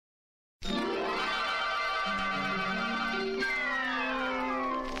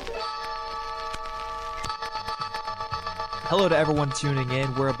Hello to everyone tuning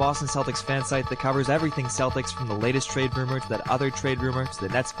in. We're a Boston Celtics fan site that covers everything Celtics, from the latest trade rumor to that other trade rumor to the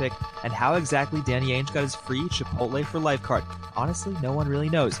Nets pick, and how exactly Danny Ainge got his free Chipotle for life card. Honestly, no one really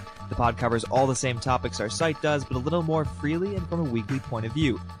knows. The pod covers all the same topics our site does, but a little more freely and from a weekly point of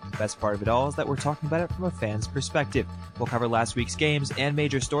view. The best part of it all is that we're talking about it from a fan's perspective. We'll cover last week's games and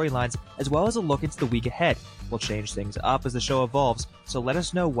major storylines, as well as a look into the week ahead. We'll change things up as the show evolves, so let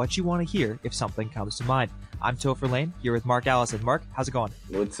us know what you want to hear if something comes to mind. I'm Topher Lane, here with Mark Allison. Mark, how's it going?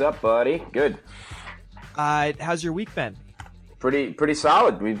 What's up, buddy? Good. How's your week been? Pretty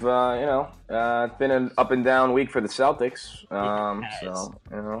solid. We've it's been an up and down week for the Celtics.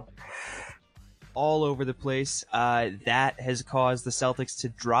 All over the place. That has caused the Celtics to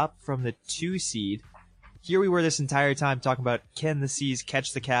drop from the 2 seed. Here we were this entire time talking about, can the C's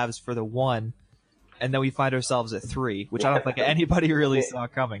catch the Cavs for the 1? And then we find ourselves at 3, which I don't think anybody really saw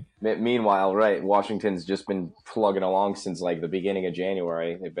coming. Meanwhile, right, Washington's just been plugging along since like the beginning of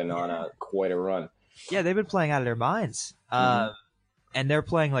January. They've been on quite a run. Yeah, they've been playing out of their minds. And they're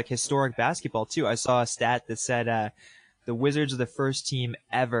playing like historic basketball too. I saw a stat that said the Wizards are the first team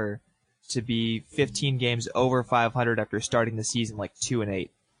ever to be 15 games over 500 after starting the season like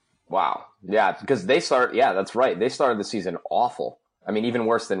 2-8. Wow. Yeah, because that's right. They started the season awful. I mean, even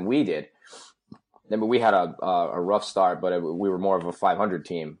worse than we did. I mean, we had a rough start, but we were more of a 500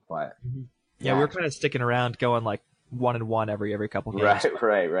 team. But yeah, we were kind of sticking around, going like 1-1 every couple games.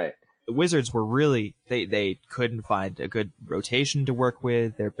 Right. The Wizards were really they couldn't find a good rotation to work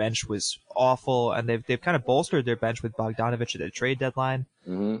with. Their bench was awful, and they've kind of bolstered their bench with Bogdanovich at the trade deadline.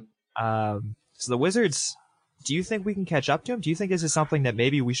 Mm-hmm. So the Wizards, do you think we can catch up to them? Do you think this is something that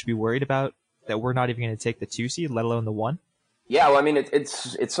maybe we should be worried about, that we're not even going to take the 2 seed, let alone the 1? Yeah, well, I mean,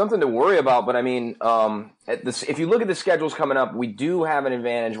 it's something to worry about, but I mean, if you look at the schedules coming up, we do have an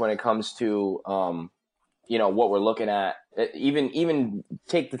advantage when it comes to, what we're looking at. Even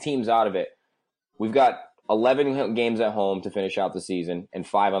take the teams out of it. We've got 11 games at home to finish out the season and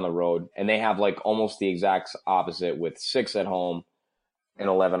 5 on the road, and they have like almost the exact opposite with 6 at home and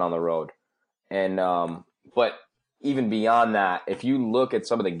 11 on the road. And but even beyond that, if you look at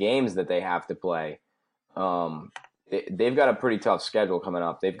some of the games that they have to play, they've got a pretty tough schedule coming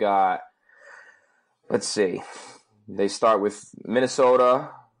up. They've got, let's see, they start with Minnesota.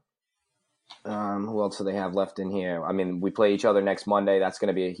 Who else do they have left in here? I mean, we play each other next Monday. That's going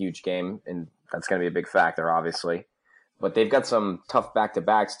to be a huge game, and that's going to be a big factor, obviously. But they've got some tough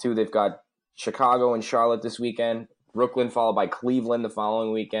back-to-backs, too. They've got Chicago and Charlotte this weekend, Brooklyn followed by Cleveland the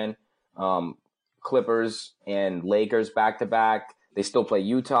following weekend, Clippers and Lakers back-to-back. They still play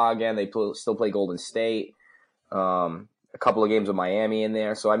Utah again. They still play Golden State. A couple of games with Miami in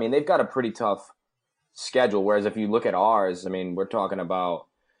there. So, I mean, they've got a pretty tough schedule. Whereas if you look at ours, I mean, we're talking about,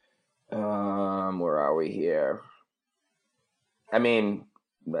 where are we here? I mean,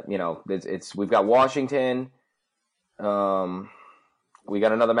 we've got Washington. We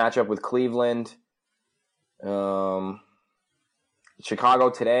got another matchup with Cleveland. Chicago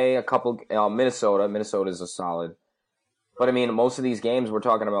today, Minnesota. Minnesota's a solid. But, I mean, most of these games we're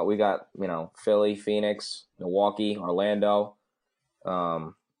talking about, we got, Philly, Phoenix, Milwaukee, Orlando,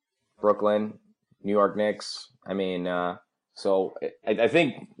 Brooklyn, New York Knicks. I mean, so I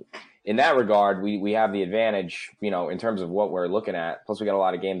think in that regard, we have the advantage, in terms of what we're looking at. Plus, we got a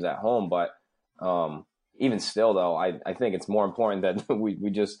lot of games at home. But even still, though, I think it's more important that we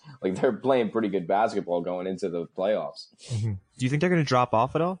just, like, they're playing pretty good basketball going into the playoffs. Mm-hmm. Do you think they're going to drop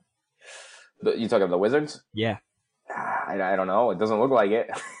off at all? You talking about the Wizards? Yeah. I don't know. It doesn't look like it.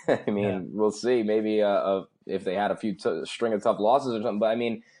 I mean, We'll see. Maybe if they had a few string of tough losses or something. But I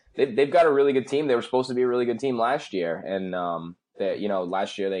mean, they've got a really good team. They were supposed to be a really good team last year, and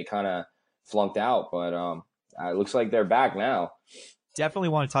last year they kind of flunked out. But it looks like they're back now. Definitely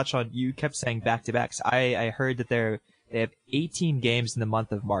want to touch on. You kept saying back-to-backs. I heard that they have 18 games in the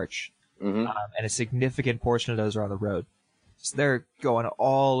month of March, and a significant portion of those are on the road. So they're going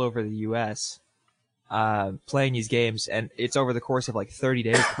all over the U.S. Playing these games, and it's over the course of like 30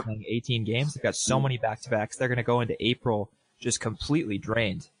 days playing 18 games. They've got so many back-to-backs. They're going to go into April just completely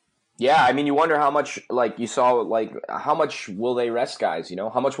drained. Yeah, I mean, you wonder how much, like you saw, like how much will they rest guys?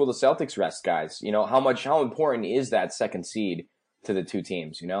 How much will the Celtics rest guys? How important is that second seed to the two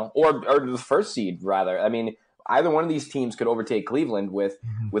teams? Or the first seed rather. I mean, either one of these teams could overtake Cleveland with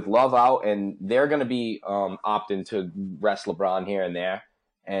Love out, and they're going to be opting to rest LeBron here and there,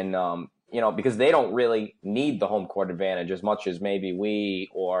 and because they don't really need the home court advantage as much as maybe we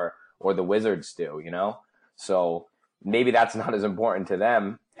or the Wizards do, So maybe that's not as important to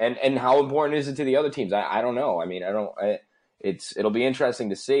them. And how important is it to the other teams? I don't know. I mean, it'll be interesting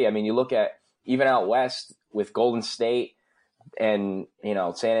to see. I mean, you look at even out west with Golden State, and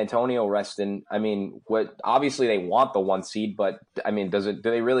San Antonio resting. I mean, obviously they want the 1 seed, but I mean, do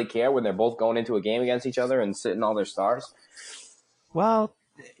they really care when they're both going into a game against each other and sitting all their stars? Well,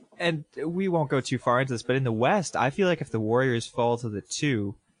 and we won't go too far into this, but in the West, I feel like if the Warriors fall to the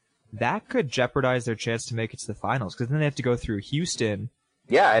 2, that could jeopardize their chance to make it to the finals, because then they have to go through Houston.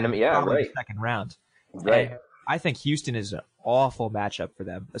 Yeah, and right. The second round. Right. And I think Houston is an awful matchup for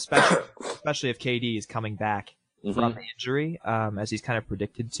them, especially if KD is coming back from the injury, as he's kind of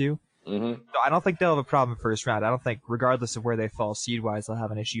predicted to. So I don't think they'll have a problem first round. I don't think, regardless of where they fall seed-wise, they'll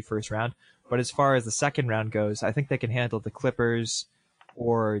have an issue first round. But as far as the second round goes, I think they can handle the Clippers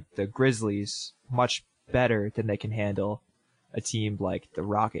or the Grizzlies much better than they can handle a team like the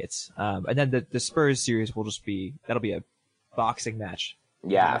Rockets. And then the Spurs series will just that'll be a boxing match.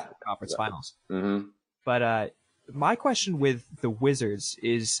 Yeah. Conference finals. But my question with the Wizards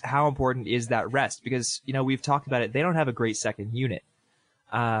is how important is that rest? Because, we've talked about it. They don't have a great second unit.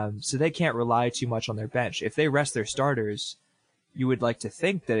 So they can't rely too much on their bench. If they rest their starters, you would like to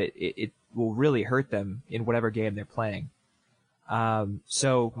think that it will really hurt them in whatever game they're playing.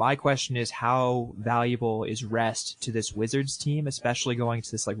 So my question is, how valuable is rest to this Wizards team, especially going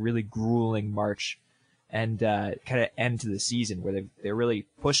to this like really grueling March and kind of end to the season where they're really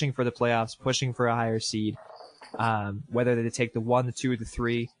pushing for the playoffs, pushing for a higher seed, whether they take the 1, the 2, or the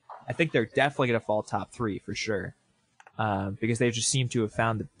 3. I think they're definitely going to fall top 3 for sure, because they just seem to have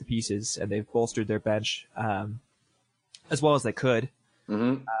found the pieces and they've bolstered their bench as well as they could.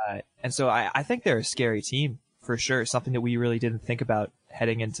 And so I think they're a scary team for sure, something that we really didn't think about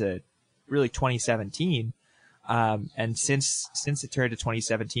heading into really 2017. And since it turned to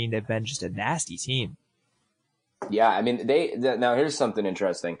 2017, they've been just a nasty team. Yeah, I mean, now here's something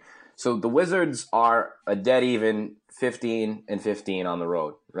interesting. So the Wizards are a dead even 15-15 on the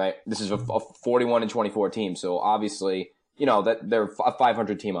road, right? This is a 41-24 team, so obviously, that they're a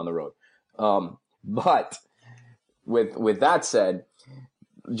 500 team on the road. But with that said,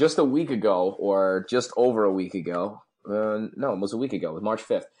 just a week ago, or just over a week ago, no, it was a week ago, it was March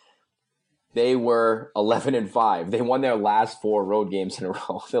 5th. They were 11-5. They won their last 4 road games in a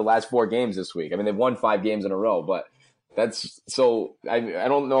row. Their last 4 games this week. I mean, they've won 5 games in a row, but that's so. I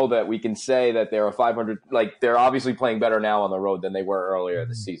don't know that we can say that they're a 500. Like, they're obviously playing better now on the road than they were earlier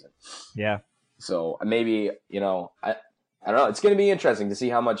this season. Yeah. So maybe I don't know. It's going to be interesting to see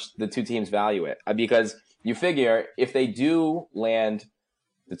how much the two teams value it, because you figure if they do land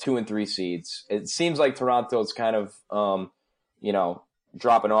the 2 and 3 seeds, it seems like Toronto's kind of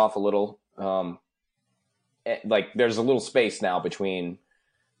dropping off a little. Like there's a little space now between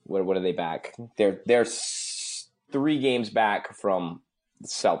what are they back? They're 3 games back from the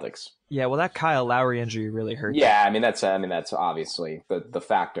Celtics. Yeah, well, that Kyle Lowry injury really hurt. Yeah, I mean that's obviously the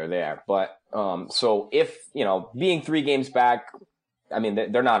factor there. But so if being 3 games back, I mean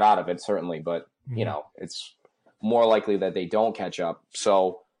they're not out of it certainly, but it's more likely that they don't catch up.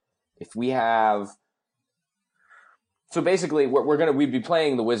 So if we have. So basically, we'd be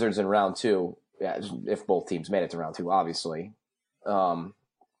playing the Wizards in round 2, if both teams made it to round 2, obviously.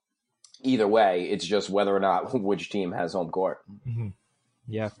 Either way, it's just whether or not which team has home court.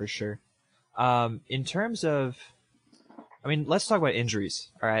 Yeah, for sure. In terms of, let's talk about injuries,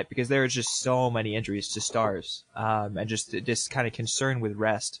 all right? Because there are just so many injuries to stars, and just this kind of concern with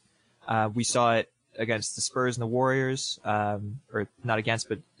rest. We saw it against the Spurs and the Warriors, or not against,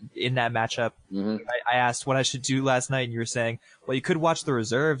 but in that matchup. I asked what I should do last night, and you were saying, well, you could watch the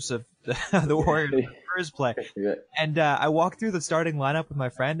reserves of the Warriors and the Spurs play. Yeah. And I walked through the starting lineup with my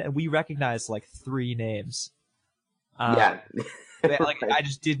friend, and we recognized like 3 names. Yeah. I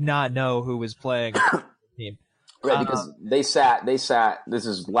just did not know who was playing the team. Right, because they sat, this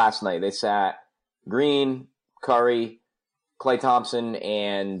is last night, they sat Green, Curry, Klay Thompson,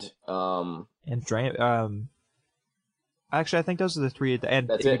 and actually, I think those are the 3. And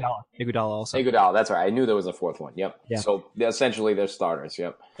that's Iguodala also. Iguodala, that's right. I knew there was a 4th one. Yep. Yeah. So essentially, they're starters.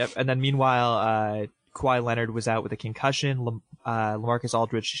 Yep. And then meanwhile, Kawhi Leonard was out with a concussion. LaMarcus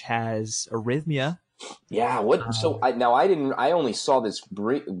Aldridge has arrhythmia. Yeah. What? So I only saw this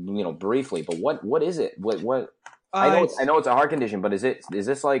briefly, but what is it? What? I know it's a heart condition, but is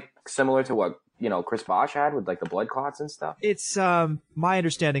this like similar to what Chris Bosh had with like the blood clots and stuff? It's my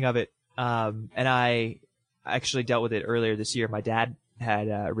understanding of it, and I actually dealt with it earlier this year. My dad had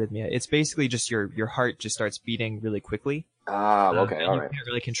arrhythmia. It's basically just your heart just starts beating really quickly. Okay, all you right. can't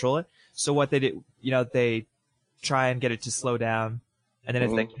really control it. So what they do, they try and get it to slow down, and then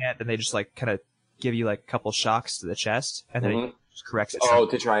if they can't, then they just like kind of give you like a couple shocks to the chest, and then it just corrects it. Oh,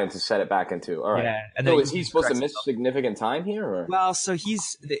 to try and to set it back into. All right. Yeah. And so then is he supposed to miss significant time here? Or? Well, so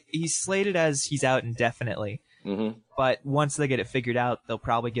he's slated as he's out indefinitely. Mm-hmm. But once they get it figured out, they'll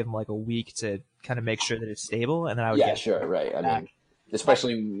probably give him like a week to kind of make sure that it's stable, and then I would Yeah, sure, right. I mean,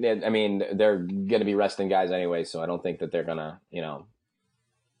 especially, I mean, they're going to be resting guys anyway, so I don't think that they're going to,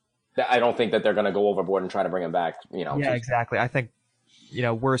 I don't think that they're going to go overboard and try to bring him back, Yeah, exactly. I think,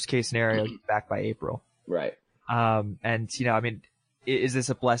 worst case scenario, back by April. Right. And I mean, is this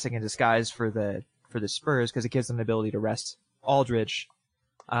a blessing in disguise for the Spurs, because it gives them the ability to rest Aldridge,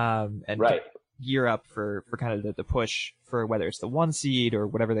 and right. gear up for kind of the push for whether it's the 1 seed or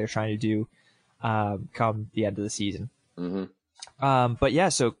whatever they're trying to do, come the end of the season. Mm-hmm. But yeah,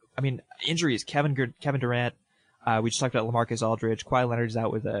 so I mean, injuries: Kevin Durant. We just talked about LaMarcus Aldridge. Kawhi Leonard's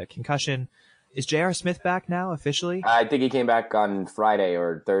out with a concussion. Is J.R. Smith back now officially? I think he came back on Friday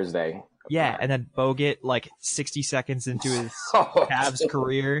or Thursday. Yeah, and then Bogut, like 60 seconds into his Cavs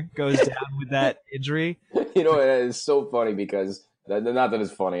career, goes down with that injury. It's so funny because, not that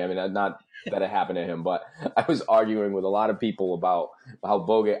it's funny, I mean, not that it happened to him, but I was arguing with a lot of people about how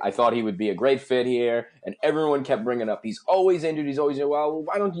Bogut, I thought he would be a great fit here, and everyone kept bringing up, he's always injured, well,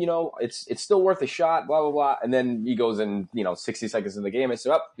 why don't it's still worth a shot, blah, blah, blah, and then he goes in, 60 seconds in the game, and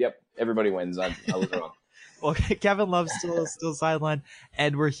said, yep, everybody wins, I was wrong. Well, Kevin Love's still sidelined,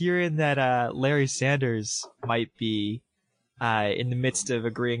 and we're hearing that Larry Sanders might be in the midst of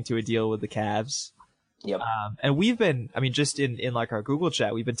agreeing to a deal with the Cavs. Yep. And we've been, I mean, just in like our Google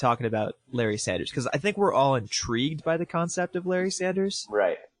chat, we've been talking about Larry Sanders because I think we're all intrigued by the concept of Larry Sanders.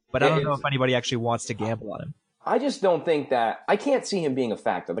 Right. But I don't know if anybody actually wants to gamble on him. I just don't think that, I can't see him being a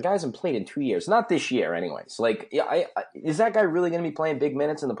factor. The guy hasn't played in 2 years. Not this year anyways. Like, is that guy really going to be playing big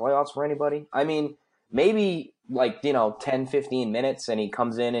minutes in the playoffs for anybody? I mean, maybe 10, 15 minutes and he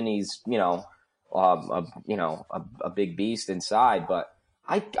comes in and he's, a big beast inside, but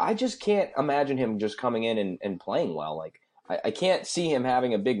I just can't imagine him just coming in and playing well. Like, I can't see him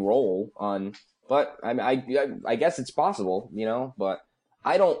having a big role but I guess it's possible, but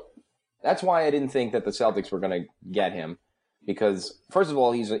I don't, that's why I didn't think that the Celtics were going to get him, because first of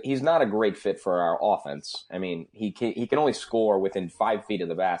all, he's not a great fit for our offense. I mean, he can only score within 5 feet of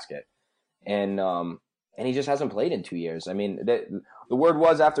the basket. And he just hasn't played in 2 years. I mean, the word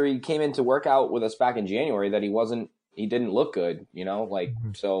was after he came in to work out with us back in January that he didn't look good,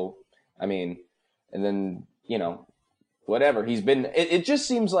 so, I mean, and then, whatever. He's been, it just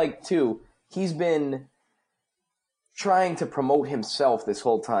seems like, too, he's been trying to promote himself this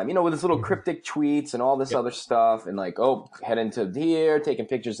whole time, with his little cryptic tweets and all this other stuff, and heading to here, taking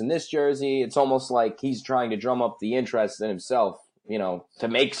pictures in this jersey. It's almost like he's trying to drum up the interest in himself, to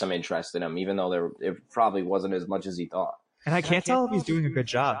make some interest in him, even though it probably wasn't as much as he thought. And I can't tell if he's doing a good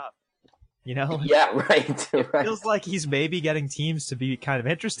job. Yeah, right. It feels like he's maybe getting teams to be kind of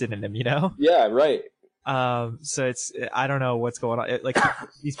interested in him, Yeah, right. So I don't know what's going on. Like,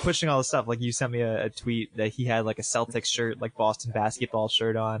 he's pushing all this stuff. Like, you sent me a tweet that he had like a Celtics shirt, like Boston basketball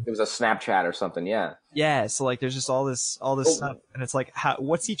shirt on. It was a Snapchat or something. Yeah. Yeah. So like, there's just all this stuff, and it's like,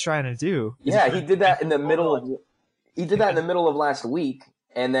 what's he trying to do? He did that in the middle of. He did that in the middle of last week,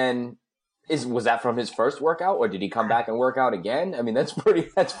 and then was that from his first workout, or did he come back and work out again? I mean, that's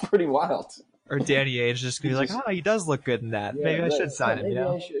pretty wild. Or Danny Ainge just be like, he does look good in that. Yeah, maybe I should sign him.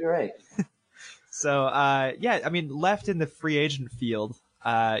 I should, right. So, I mean, left in the free agent field,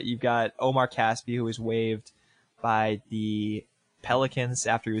 you've got Omar Caspi, who was waived by the Pelicans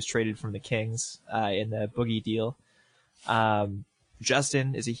after he was traded from the Kings in the Boogie deal.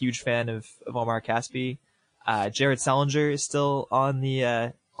 Justin is a huge fan of Omar Caspi. Jared Sellinger is still on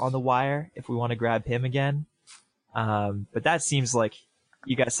the wire if we want to grab him again. But that seems like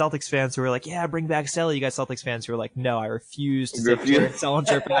you got Celtics fans who are like, yeah, bring back Selly. You got Celtics fans who are like, no, I refuse to take Jared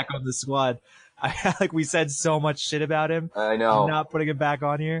Sellinger back on the squad. Like, we said so much shit about him. I know. I'm not putting him back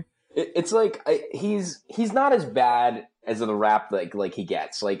on here. It's like he's not as bad as the rap like he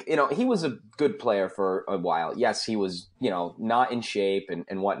gets. Like, he was a good player for a while. Yes, he was, not in shape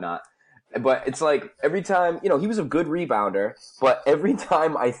and whatnot. But it's like every time, he was a good rebounder, but every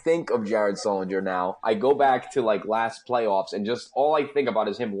time I think of Jared Sullinger now, I go back to like last playoffs and just all I think about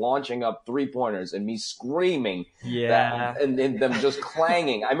is him launching up 3-pointers and me screaming. Yeah. And them just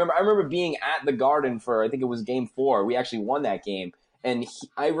clanging. I remember being at the Garden for, I think it was game 4. We actually won that game. And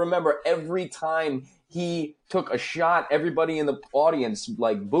I remember every time he took a shot, everybody in the audience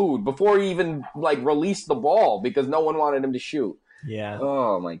like booed before he even like released the ball because no one wanted him to shoot. Yeah.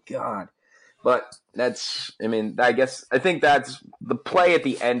 Oh my God. But I think that's the play at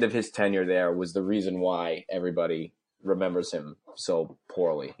the end of his tenure there was the reason why everybody remembers him so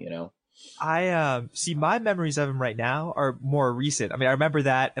poorly, I see my memories of him right now are more recent. I mean, I remember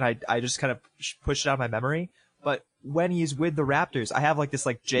that and I just kind of pushed it out of my memory. But when he's with the Raptors, I have like this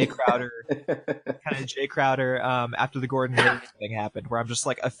like Jay Crowder after the Gordon Hayward thing happened, where I'm just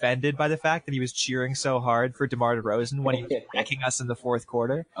like offended by the fact that he was cheering so hard for DeMar DeRozan when he was wrecking us in the fourth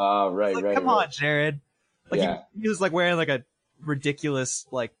quarter. Come on, Jared. Like he was like wearing like a ridiculous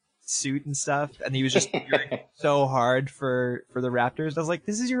like suit and stuff, and he was just cheering so hard for the Raptors. I was like,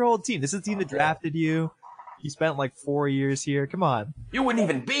 this is your old team. This is the team that drafted you. You spent like 4 years here. Come on. You wouldn't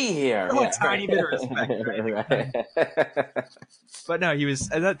even be here. A tiny bit of respect. Right? But no, he was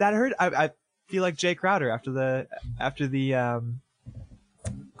that hurt. I feel like Jay Crowder after the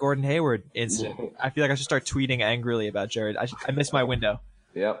Gordon Hayward incident. I feel like I should start tweeting angrily about Jared. I missed my window.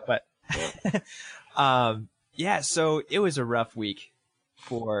 Yep. But yeah, so it was a rough week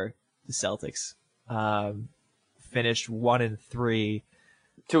for the Celtics. Finished 1-3.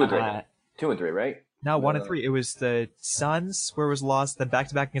 2-3. 2-3, right? No, 1-3. It was the Suns where it was lost, then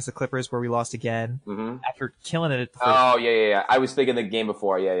back-to-back against the Clippers where we lost again after killing it at the first. Oh, yeah. I was thinking the game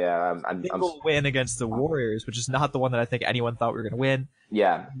before. Yeah. I'm win against the Warriors, which is not the one that I think anyone thought we were going to win.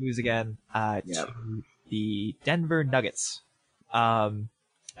 Yeah. Lose again to the Denver Nuggets.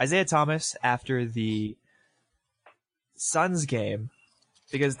 Isaiah Thomas after the Suns game,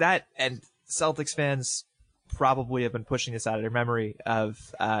 because that, and Celtics fans probably have been pushing this out of their memory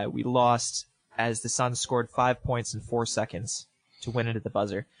of we lost as the Suns scored 5 points in 4 seconds to win it at the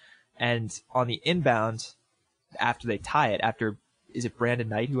buzzer. And on the inbound, after they tie it, is it Brandon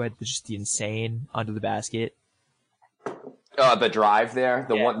Knight who had just the insane under the basket? The drive there,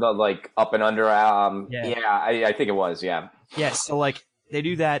 the like up and under. I think it was. Yeah. Yeah. So like they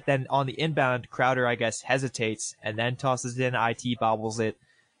do that, then on the inbound, Crowder I guess hesitates and then tosses it in. IT bobbles it.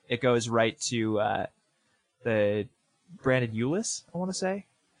 It goes right to the Brandon Ulis, I want to say.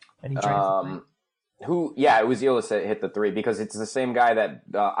 And he it was Ulis that hit the three, because it's the same guy that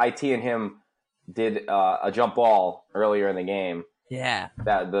IT and him did a jump ball earlier in the game. Yeah.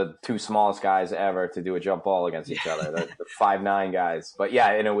 That the two smallest guys ever to do a jump ball against each other, the 5'9" guys. But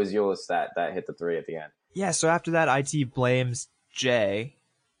yeah, and it was Ulis that hit the three at the end. Yeah, so after that, IT blames Jay.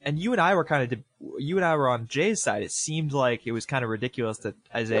 And you and I were on Jay's side. It seemed like it was kind of ridiculous that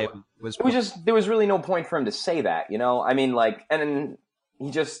Isaiah was. It was just, there was really no point for him to say that, you know? I mean, like, and then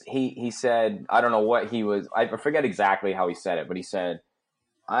he said, I don't know what he was, I forget exactly how he said it, but he said,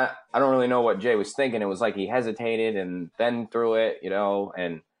 I don't really know what Jay was thinking. It was like he hesitated and then threw it, you know?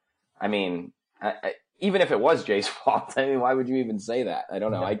 And I mean, even if it was Jay's fault, I mean, why would you even say that? I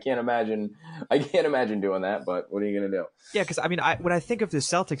don't know. I can't imagine doing that, but what are you going to do? Yeah, because I mean, when I think of the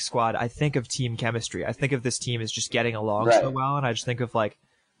Celtics squad, I think of team chemistry. I think of this team as just getting along so well, and I just think of like,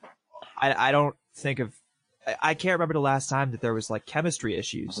 I don't think of, I can't remember the last time that there was like chemistry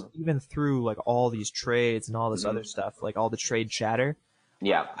issues, even through like all these trades and all this other stuff, like all the trade chatter.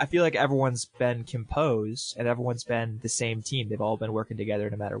 Yeah. I feel like everyone's been composed and everyone's been the same team. They've all been working together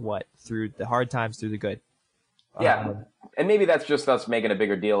no matter what, through the hard times, through the good. Yeah. And maybe that's just us making a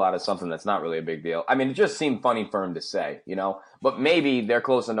bigger deal out of something that's not really a big deal. I mean, it just seemed funny for him to say, you know, but maybe they're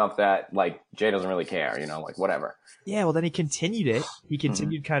close enough that like Jay doesn't really care, you know, like whatever. Yeah. Well, then he continued it. He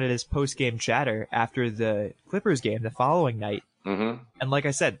continued kind of this post game chatter after the Clippers game the following night. And like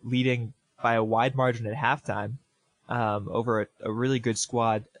I said, leading by a wide margin at halftime, over a really good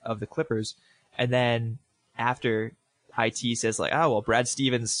squad of the Clippers. And then after IT says like, oh, well, Brad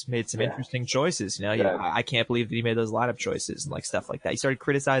Stevens made some interesting choices. You know, I can't believe that he made those lineup choices and like stuff like that. He started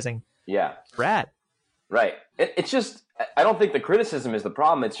criticizing Brad. Right. It's just, I don't think the criticism is the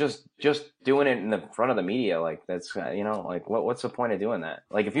problem. It's just doing it in the front of the media. Like that's, you know, like what's the point of doing that?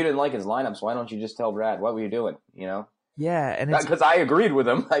 Like if you didn't like his lineups, why don't you just tell Brad, what were you doing? You know? Yeah. And it's because I agreed with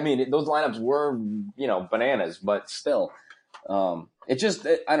him. I mean, those lineups were, you know, bananas, but still, it just,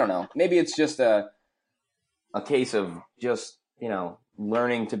 I don't know. Maybe it's just a case of just, you know,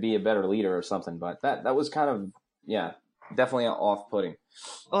 learning to be a better leader or something. But that was kind of, definitely off-putting.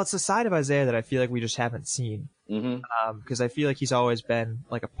 Well, it's a side of Isaiah that I feel like we just haven't seen. Because I feel like he's always been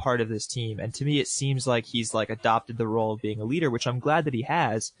like a part of this team, and to me, it seems like he's like adopted the role of being a leader, which I'm glad that he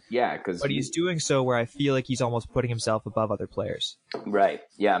has. Yeah, but he's doing so where I feel like he's almost putting himself above other players. Right.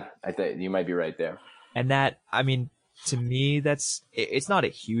 Yeah, I think you might be right there. And that, I mean, to me, it's not a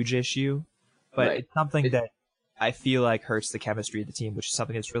huge issue, but it's something that I feel like hurts the chemistry of the team, which is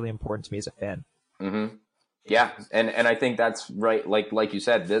something that's really important to me as a fan. Yeah, and I think that's right. Like you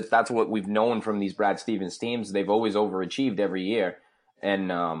said, that's what we've known from these Brad Stevens teams. They've always overachieved every year, and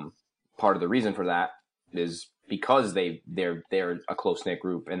part of the reason for that is because they're a close knit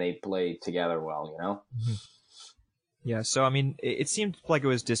group and they play together well. You know. Yeah. So I mean, it seemed like it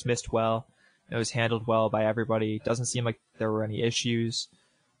was dismissed well. It was handled well by everybody. It doesn't seem like there were any issues.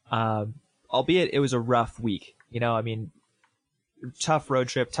 Albeit it was a rough week. I mean, tough road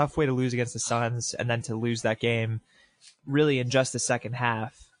trip, tough way to lose against the Suns, and then to lose that game really in just the second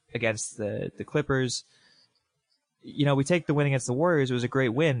half against the Clippers. We take the win against the Warriors. It was a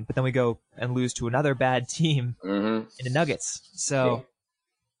great win, but then we go and lose to another bad team in the Nuggets. So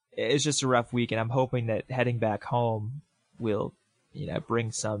it's just a rough week, and I'm hoping that heading back home will,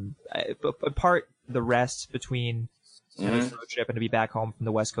 bring some apart the rest between this road trip and to be back home from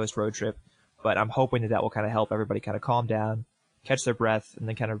the West Coast road trip. But I'm hoping that will kind of help everybody kind of calm down, catch their breath, and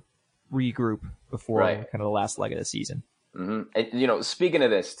then kind of regroup before kind of the last leg of the season. And, speaking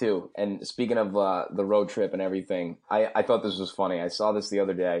of this too, and speaking of the road trip and everything, I thought this was funny. I saw this the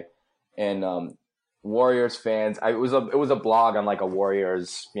other day, and Warriors fans, it was a blog on like a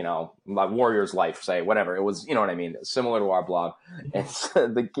Warriors, like Warriors Life, say whatever it was, you know what I mean, similar to our blog. And so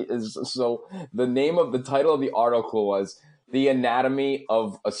the name of the title of the article was "The Anatomy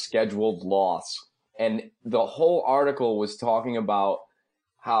of a Scheduled Loss," and the whole article was talking about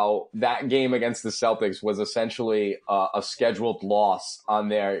how that game against the Celtics was essentially a scheduled loss on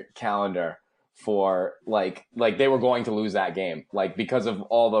their calendar for like they were going to lose that game, like because of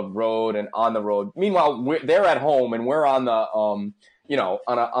all the road and on the road. Meanwhile, they're at home and we're on the on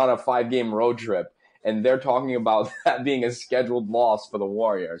a 5-game road trip, and they're talking about that being a scheduled loss for the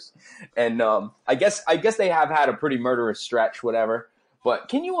Warriors. And I guess they have had a pretty murderous stretch, whatever. But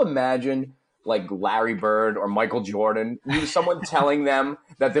can you imagine, like Larry Bird or Michael Jordan, someone telling them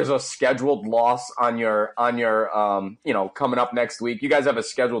that there's a scheduled loss on your coming up next week? You guys have a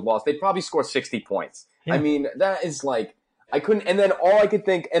scheduled loss. They'd probably score 60 points. Yeah. I mean, that is like, I couldn't, and then all I could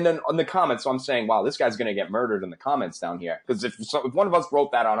think, and then on the comments, so I'm saying, wow, this guy's going to get murdered in the comments down here. Because if one of us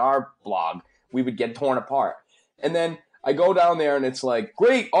wrote that on our blog, we would get torn apart. And then I go down there and it's like,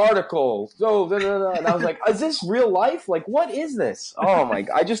 great article. So, and I was like, is this real life? Like, what is this? Oh my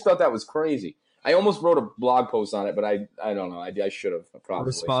God. I just thought that was crazy. I almost wrote a blog post on it, but I don't know. I should have probably.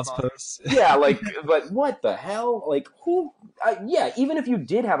 Response post. Yeah. But what the hell? Like even if you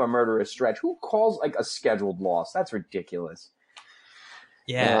did have a murderous stretch, who calls like a scheduled loss? That's ridiculous.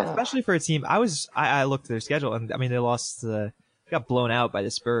 Yeah. Especially for a team. I looked at their schedule and I mean, they got blown out by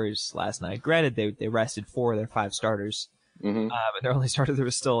the Spurs last night. Granted, they rested 4 of their 5 starters. And their only starter that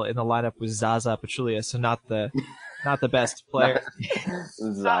was still in the lineup was Zaza Pachulia, so not the best player.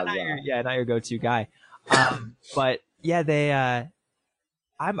 not your go-to guy. But yeah,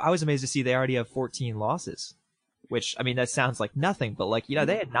 I was amazed to see they already have 14 losses, which I mean that sounds like nothing, but like they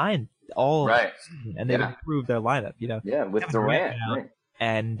had 9 all right, and they've improved their lineup. Yeah, with Durant, right.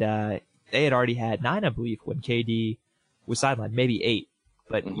 And they had already had 9, I believe, when KD was sidelined, maybe 8,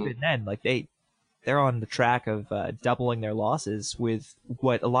 but even then, like they're on the track of doubling their losses with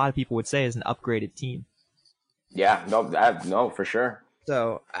what a lot of people would say is an upgraded team. Yeah, no, for sure.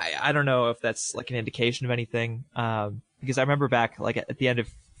 So I don't know if that's like an indication of anything, because I remember back like at the end of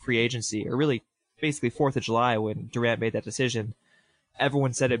free agency, or really basically 4th of July when Durant made that decision,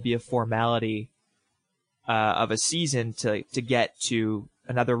 everyone said it'd be a formality of a season to get to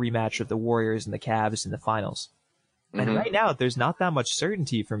another rematch with the Warriors and the Cavs in the finals. And right now, there's not that much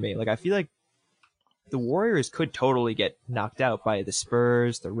certainty for me. Like, I feel like the Warriors could totally get knocked out by the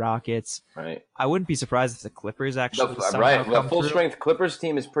Spurs, the Rockets. Right. I wouldn't be surprised if the Clippers actually right. The full strength Clippers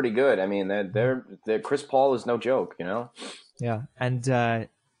team is pretty good. I mean, they're Chris Paul is no joke, Yeah, and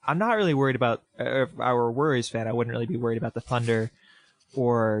I'm not really worried about our Warriors fan. I wouldn't really be worried about the Thunder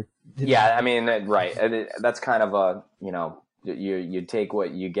or. Yeah, I mean, right. That's kind of a You take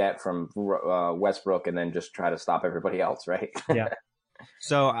what you get from Westbrook and then just try to stop everybody else, right? Yeah.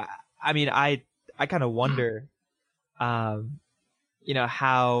 So I mean, I kind of wonder, how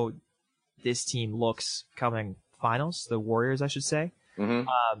this team looks coming finals. The Warriors, I should say. And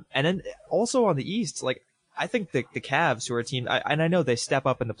then also on the East, like I think the Cavs, who are a team, and I know they step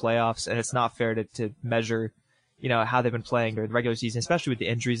up in the playoffs, and it's not fair to measure, how they've been playing during the regular season, especially with the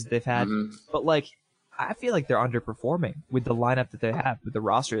injuries that they've had. But like, I feel like they're underperforming with the lineup that they have, with the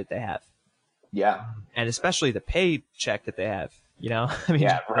roster that they have. Yeah. And especially the paycheck that they have, I mean,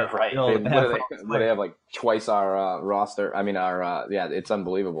 yeah, right. They have like twice our roster. I mean, it's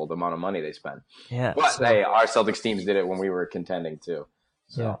unbelievable the amount of money they spend. Yeah. But hey, our Celtics teams did it when we were contending too.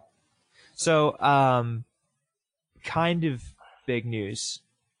 So. Yeah. So, kind of big news,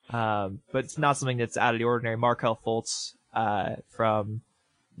 but it's not something that's out of the ordinary. Markelle Fultz, from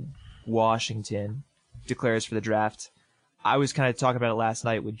Washington, declares for the draft. I was kind of talking about it last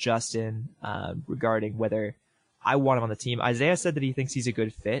night with Justin regarding whether I want him on the team. Isaiah said that he thinks he's a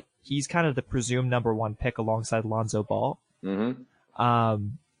good fit. He's kind of the presumed number 1 pick alongside Lonzo Ball. And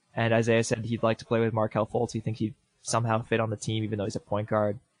Isaiah said he'd like to play with Markelle Fultz. He thinks he'd somehow fit on the team, even though he's a point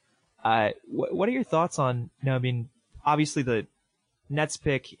guard. What are your thoughts on, I mean, obviously the Nets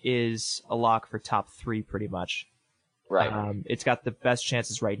pick is a lock for top 3 pretty much. Right. It's got the best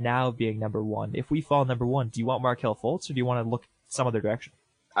chances right now of being number 1. If we fall number 1, do you want Markelle Fultz or do you want to look some other direction?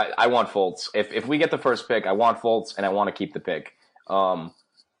 I want Fultz. If we get the first pick, I want Fultz, and I want to keep the pick. I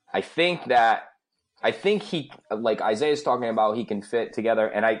think he, like Isaiah's talking about, he can fit together,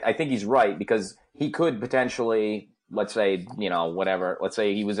 and I think he's right because he could potentially, let's say, whatever. Let's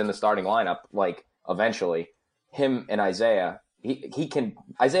say he was in the starting lineup, like eventually, him and Isaiah.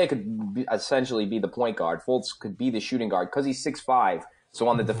 Isaiah could essentially be the point guard. Fultz could be the shooting guard because he's 6'5". So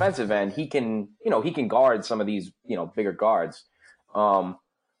on the defensive end, he can guard some of these, bigger guards.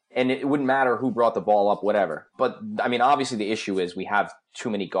 And it wouldn't matter who brought the ball up, whatever. But I mean, obviously the issue is we have too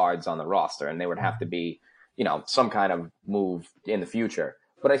many guards on the roster, and there would have to be, some kind of move in the future.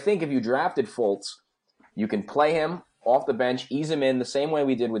 But I think if you drafted Fultz, you can play him off the bench, ease him in the same way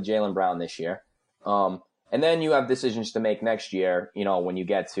we did with Jaylen Brown this year. And then you have decisions to make next year, when you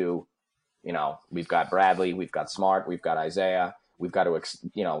get to, we've got Bradley, we've got Smart, we've got Isaiah, we've got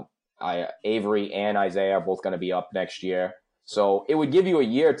to, Avery and Isaiah are both going to be up next year. So it would give you a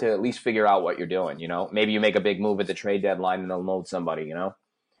year to at least figure out what you're doing, Maybe you make a big move at the trade deadline and unload somebody,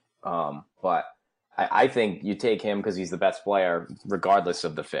 But I think you take him because he's the best player regardless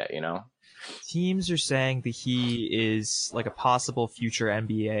of the fit, Teams are saying that he is like a possible future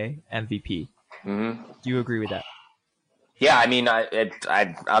NBA MVP. Mm-hmm. Do you agree with that? Yeah, I mean,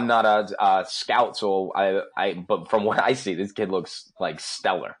 I'm not a scout, so but from what I see, this kid looks like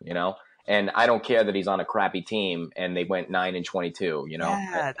stellar, And I don't care that he's on a crappy team and they went 9-22,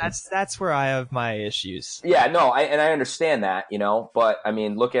 Yeah, that's where I have my issues. Yeah, no, I understand that, But I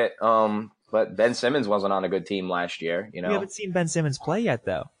mean, look at but Ben Simmons wasn't on a good team last year, We haven't seen Ben Simmons play yet,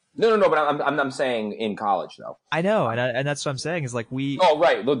 though. No, but I'm saying in college though. I know, and that's what I'm saying is like we. Oh,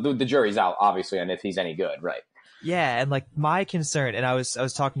 right. The jury's out, obviously, and if he's any good, right? Yeah, and like my concern, and I was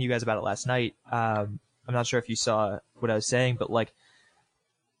talking to you guys about it last night. I'm not sure if you saw what I was saying, but like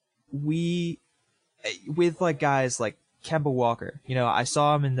with like guys like Kemba Walker, I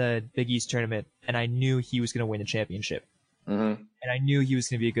saw him in the Big East tournament, and I knew he was going to win the championship, and I knew he was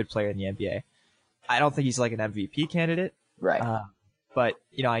going to be a good player in the NBA. I don't think he's like an MVP candidate, right? But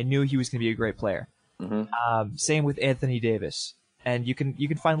I knew he was going to be a great player. Same with Anthony Davis, and you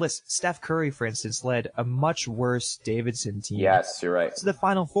can find lists. Steph Curry, for instance, led a much worse Davidson team. Yes, you're right. To the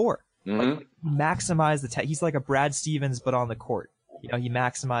Final Four. Like, maximized he's like a Brad Stevens, but on the court. He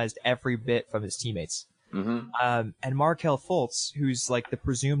maximized every bit from his teammates. And Markelle Fultz, who's like the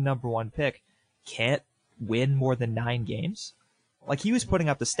presumed number 1 pick, can't win more than 9 games. Like he was putting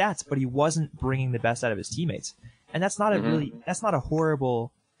up the stats, but he wasn't bringing the best out of his teammates. And that's not that's not a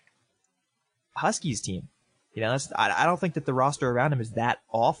horrible Huskies team. I don't think that the roster around him is that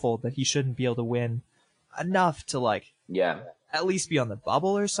awful that he shouldn't be able to win enough to at least be on the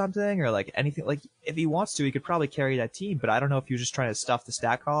bubble or something, or like anything. Like if he wants to, he could probably carry that team, but I don't know if he was just trying to stuff the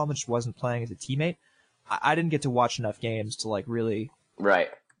stat column and just wasn't playing as a teammate. I didn't get to watch enough games to like really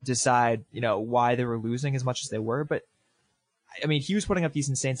decide, why they were losing as much as they were, but I mean, he was putting up these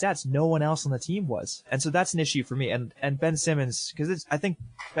insane stats. No one else on the team was. And so that's an issue for me. And Ben Simmons, because I think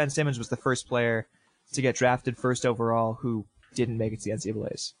Ben Simmons was the first player to get drafted first overall who didn't make it to the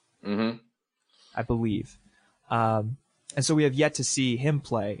NCAAs. I believe. And so we have yet to see him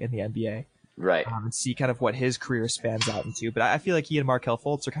play in the NBA. Right. And see kind of what his career spans out into. But I feel like he and Markelle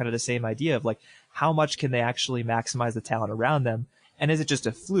Fultz are kind of the same idea of like, how much can they actually maximize the talent around them? And is it just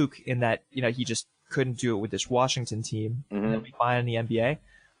a fluke in that, he just couldn't do it with this Washington team and then be fine in the NBA?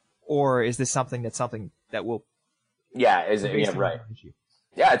 Or is this something that will... Yeah, right.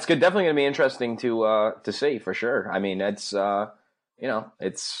 Yeah, it's definitely going to be interesting to see for sure. I mean, it's,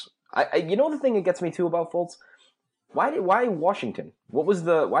 it's... the thing that gets me too about Fultz? Why Washington?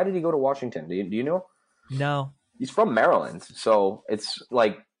 Why did he go to Washington? Do you know? No. He's from Maryland, so it's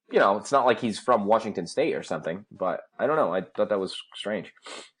like, it's not like he's from Washington State or something, but I don't know. I thought that was strange.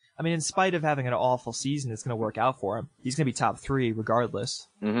 I mean, in spite of having an awful season, it's going to work out for him. He's going to be top 3 regardless.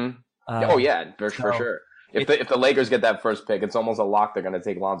 Oh yeah, for sure. If the Lakers get that first pick, it's almost a lock they're going to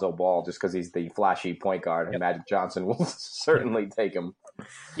take Lonzo Ball just because he's the flashy point guard, and Magic Johnson will certainly take him.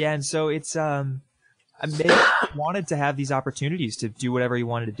 Yeah, and so it's maybe he wanted to have these opportunities to do whatever he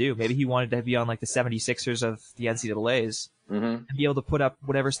wanted to do. Maybe he wanted to be on like the 76ers of the NCAAs and be able to put up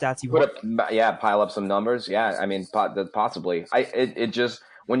whatever stats he wanted. Pile up some numbers. Yeah, I mean, possibly. It just,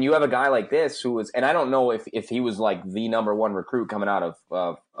 when you have a guy like this who is, and I don't know if he was like the number 1 recruit coming out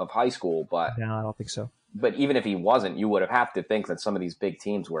of high school, but no, I don't think so. But even if he wasn't, you would have to think that some of these big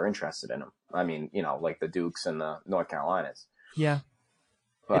teams were interested in him. I mean, like the Dukes and the North Carolinas. Yeah.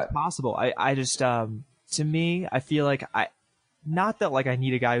 But it's possible. I just to me, I feel like not that like I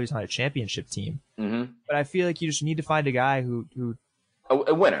need a guy who's on a championship team, but I feel like you just need to find a guy who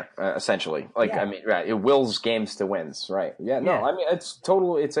a winner, essentially. Like, I mean, right? It wills games to wins, right? Yeah, no, I mean, it's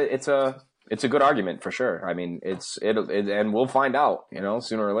total. It's a good argument for sure. I mean, and we'll find out,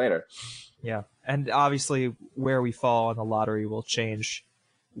 sooner or later. Yeah, and obviously where we fall on the lottery will change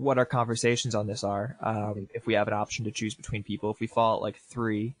what our conversations on this are. If we have an option to choose between people, if we fall at like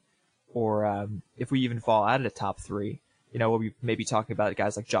 3, or if we even fall out of the top 3, we'll be maybe talking about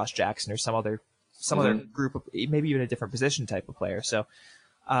guys like Josh Jackson or some other group of maybe even a different position type of player. So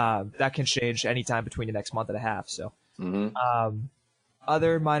that can change anytime between the next month and a half. So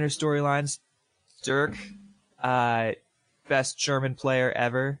other minor storylines: Dirk, best German player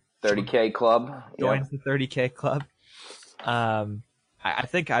ever, 30K club, joins the 30K club. I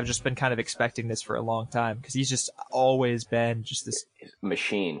think I've just been kind of expecting this for a long time because he's just always been just this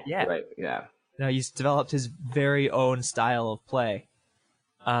machine. Yeah, right. Yeah. He's developed his very own style of play.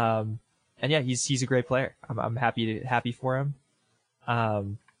 And yeah, he's a great player. I'm happy for him.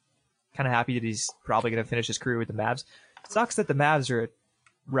 Kind of happy that he's probably going to finish his career with the Mavs. It sucks that the Mavs are a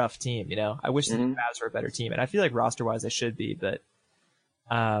rough team. I wish the Mavs were a better team, and I feel like roster wise they should be, but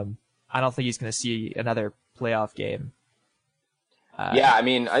I don't think he's going to see another playoff game. Yeah, I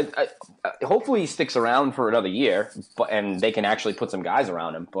mean, I hopefully he sticks around for another year, and they can actually put some guys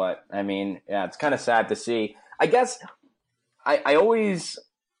around him. But I mean, yeah, it's kind of sad to see. I guess I always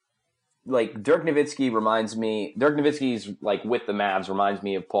like Dirk Nowitzki's like with the Mavs reminds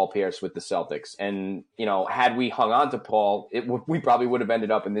me of Paul Pierce with the Celtics. And had we hung on to Paul, we probably would have ended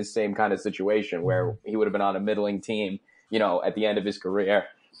up in this same kind of situation where he would have been on a middling team, at the end of his career.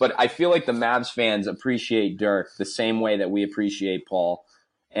 But I feel like the Mavs fans appreciate Dirk the same way that we appreciate Paul.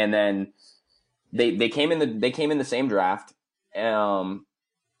 And then they came in the same draft, and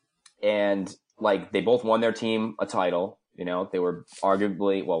like they both won their team a title. They were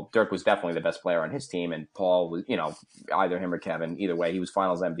arguably, Dirk was definitely the best player on his team, and Paul was, either him or Kevin. Either way, he was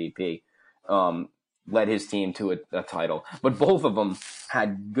Finals MVP. Led his team to a title, but both of them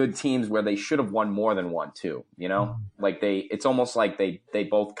had good teams where they should have won more than one too. Like it's almost like they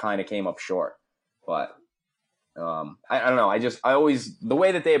both kind of came up short. But I don't know. I always the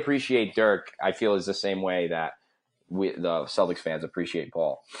way that they appreciate Dirk, I feel is the same way that the Celtics fans appreciate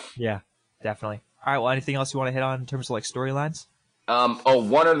Paul. Yeah, definitely. All right. Well, anything else you want to hit on in terms of like storylines?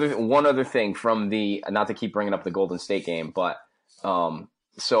 One other thing from the, not to keep bringing up the Golden State game, but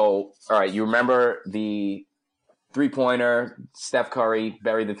so, all right, you remember the three-pointer, Steph Curry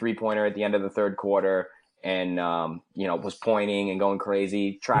buried the three-pointer at the end of the third quarter and, was pointing and going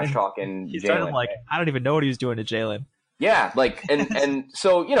crazy, trash-talking He started Jalen. like, I don't even know what he was doing to Jalen. Yeah, like, and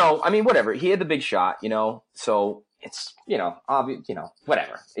so, I mean, whatever. He had the big shot, so it's, obvious,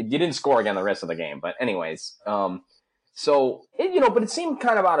 whatever. You didn't score again the rest of the game, but anyways, so, but it seemed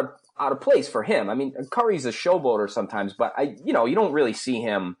kind of out of place for him. I mean, Curry's a showboater sometimes, but you don't really see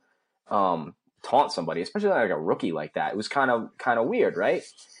him taunt somebody, especially like a rookie like that. It was kind of weird, right?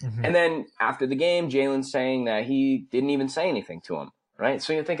 Mm-hmm. And then after the game, Jalen's saying that he didn't even say anything to him, right?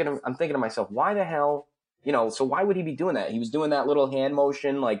 So I'm thinking to myself, why the hell, so why would he be doing that? He was doing that little hand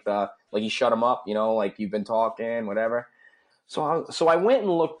motion, like he shut him up, like you've been talking, whatever. So I went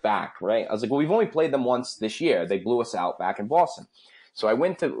and looked back, right? I was like, well, we've only played them once this year. They blew us out back in Boston. So I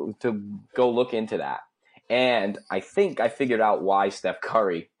went to go look into that. And I think I figured out why Steph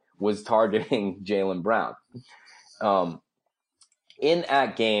Curry was targeting Jaylen Brown. In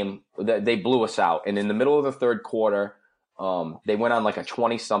that game, they blew us out. And in the middle of the third quarter, they went on like a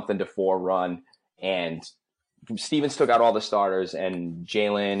 20-something-4 run. And Stevens took out all the starters. And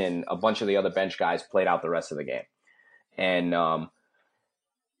Jalen and a bunch of the other bench guys played out the rest of the game. And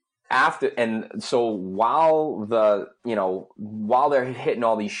so while they're hitting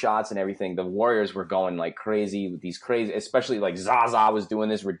all these shots and everything, the Warriors were going like crazy with these crazy, especially like Zaza was doing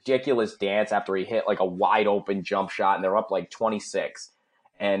this ridiculous dance after he hit like a wide open jump shot, and they're up like 26.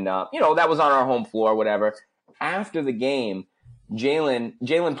 And that was on our home floor, whatever. After the game,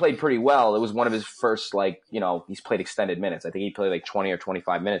 Jalen played pretty well. It was one of his first he's played extended minutes. I think he played like 20 or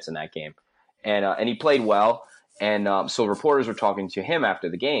 25 minutes in that game, and he played well. And so reporters were talking to him after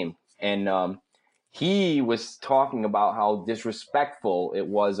the game, and he was talking about how disrespectful it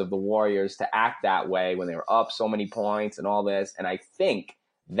was of the Warriors to act that way when they were up so many points and all this. And I think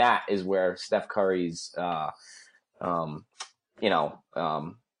that is where Steph Curry's,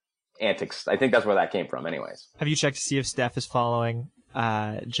 antics, I think that's where that came from anyways. Have you checked to see if Steph is following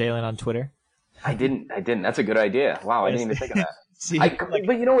Jalen on Twitter? I didn't. That's a good idea. Wow, I didn't even think of that. See,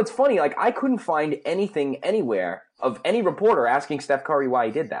 but you know what's funny? Like, I couldn't find anything anywhere of any reporter asking Steph Curry why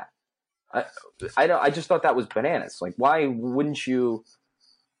he did that. I just thought that was bananas. Like, why wouldn't you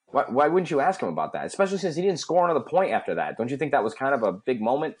ask him about that? Especially since he didn't score another point after that. Don't you think that was kind of a big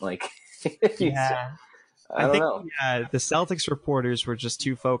moment? Like, yeah, I don't know. The Celtics reporters were just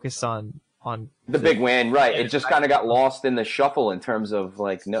too focused on the big win, right? It just kind of got lost in the shuffle in terms of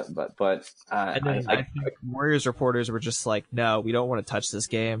like no, but and then I think Warriors reporters were just like, no, we don't want to touch this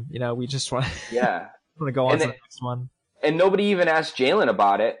game. You know, we just want to go on to the next one. And nobody even asked Jalen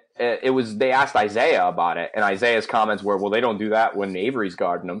about it. They asked Isaiah about it, and Isaiah's comments were, "Well, they don't do that when Avery's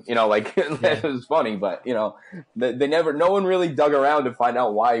guarding them." You know, like it was funny, but you know, no one really dug around to find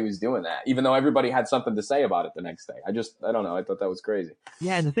out why he was doing that, even though everybody had something to say about it the next day. I don't know. I thought that was crazy.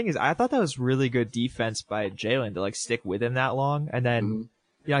 Yeah, and the thing is, I thought that was really good defense by Jalen to like stick with him that long, and then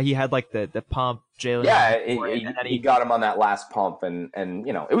you know he had like the pump. Jalen, yeah, he got him on that last pump, and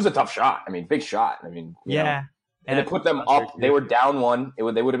you know it was a tough shot. I mean, big shot. I mean, you know. And it put them up. They were down one. They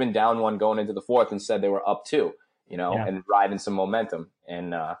would have been down one going into the fourth. Instead, they were up two. You know, and riding some momentum.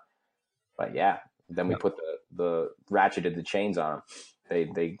 And but yeah, then we put the ratcheted the chains on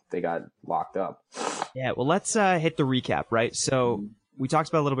them. They got locked up. Yeah. Well, let's hit the recap. Right. So we talked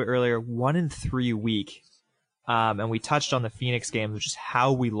about a little bit earlier. 1-3 week, and we touched on the Phoenix game, which is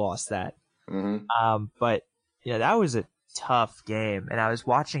how we lost that. But you know that was a tough game, and I was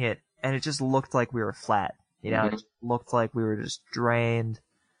watching it, and it just looked like we were flat. You know, it looked like we were just drained.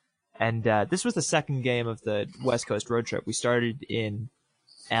 And this was the second game of the West Coast road trip. We started in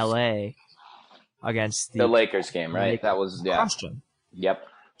L.A. against the Lakers game, right? Lakers. That was, crushed them. Yep.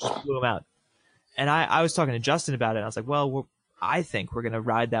 Just blew them out. And I was talking to Justin about it. And I was like, well, I think we're going to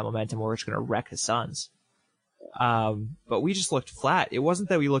ride that momentum or we're just going to wreck the Suns. But we just looked flat. It wasn't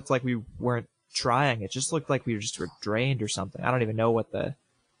that we looked like we weren't trying. It just looked like we were drained or something. I don't even know what the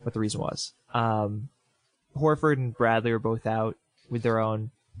reason was. Horford and Bradley were both out with their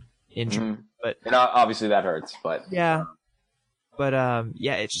own injury, and obviously that hurts. But it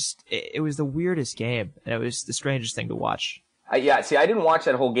was the weirdest game, and it was the strangest thing to watch. I didn't watch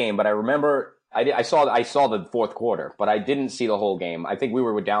that whole game, but I remember I saw the fourth quarter, but I didn't see the whole game. I think we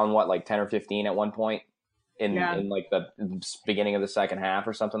were down like 10 or 15 at one point in like the beginning of the second half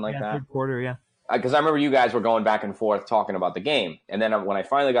or something like that. Third quarter, yeah. Because I remember you guys were going back and forth talking about the game. And then when I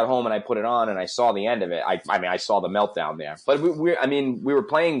finally got home and I put it on and I saw the end of it, I saw the meltdown there. But we were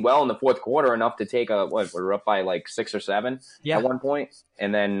playing well in the fourth quarter enough to take we were up by like 6 or 7 at one point.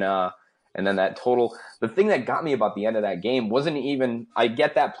 And then that total, the thing that got me about the end of that game wasn't even, I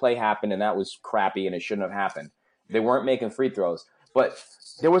get that play happened and that was crappy and it shouldn't have happened. They weren't making free throws, but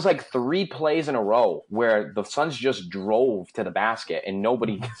there was like 3 plays in a row where the Suns just drove to the basket and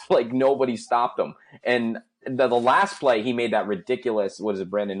nobody stopped them. And the last play, he made that ridiculous,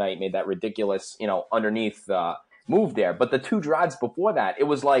 Brandon Knight made that ridiculous, underneath move there. But the 2 drives before that, it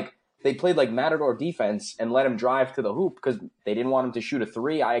was like they played like Matador defense and let him drive to the hoop because they didn't want him to shoot a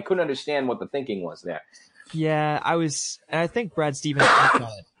 3. I couldn't understand what the thinking was there. Yeah, I think Brad Stevens touched on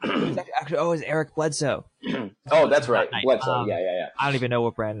it. It was Eric Bledsoe. Oh, that's right. Bledsoe. Yeah. I don't even know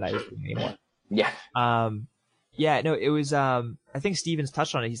what Brandon Knight is doing anymore. Yeah. It was, I think Stevens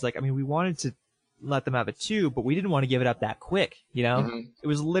touched on it. He's like, we wanted to let them have a 2, but we didn't want to give it up that quick, It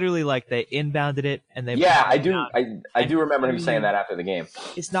was literally like they inbounded it and they... Yeah, I do remember him saying that after the game.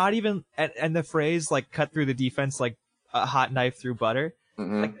 It's not even... And the phrase, like, cut through the defense like a hot knife through butter.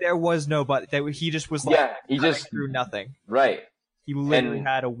 Like, there was no butter. He just was like... he just... through nothing. Right. He literally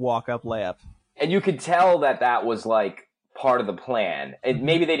had a walk-up layup. And you could tell that was like part of the plan. And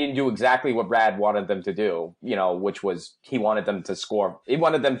maybe they didn't do exactly what Brad wanted them to do, which was he wanted them to score. He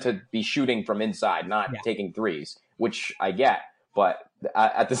wanted them to be shooting from inside, not taking threes, which I get. But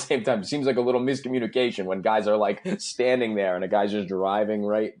at the same time, it seems like a little miscommunication when guys are like standing there and a guy's just driving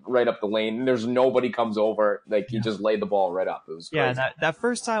right up the lane. And there's nobody comes over. Like he just laid the ball right up. It was crazy. Yeah, that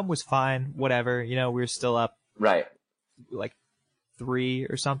first time was fine. Whatever. We were still up. Right. Like 3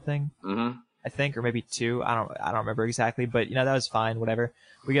 or something. I think, or maybe 2. I don't remember exactly, but that was fine. Whatever.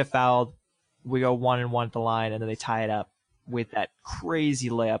 We get fouled. We go 1-1 at the line, and then they tie it up with that crazy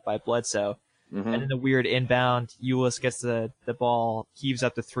layup by Bledsoe. And then the weird inbound. Ulis gets the ball, heaves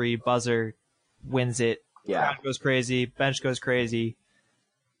up the 3, buzzer, wins it. Yeah. Crowd goes crazy. Bench goes crazy.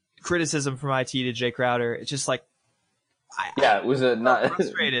 Criticism from IT to Jay Crowder. It's just like Yeah, it was not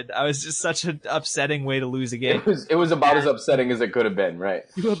frustrated. I was just such an upsetting way to lose a game. It was about as upsetting as it could have been, right?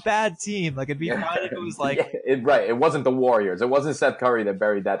 To a bad team. Like, it'd be fine if it was like... Yeah, right. It wasn't the Warriors. It wasn't Seth Curry that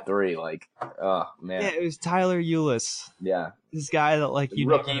buried that three. Like, oh, man. Yeah, it was Tyler Ulis. Yeah. This guy that, like, you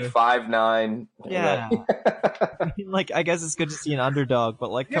rookie, 5'9". Yeah. I mean, like, I guess it's good to see an underdog,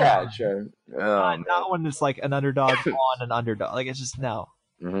 but, like, come on. Sure. Not when it's, like, an underdog on an underdog. Like, it's just, no.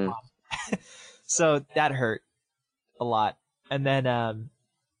 Mm-hmm. So, that hurt a lot. And then,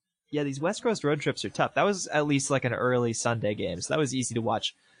 these West Coast road trips are tough. That was at least, like, an early Sunday game, so that was easy to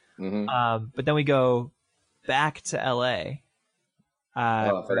watch. Mm-hmm. But then we go back to L.A.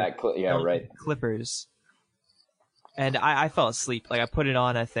 For that, right. Clippers. And I fell asleep. Like, I put it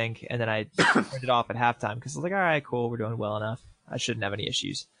on, I think, and then I turned it off at halftime because I was like, all right, cool, we're doing well enough. I shouldn't have any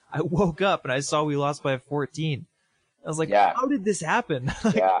issues. I woke up and I saw we lost by 14. I was like, how did this happen?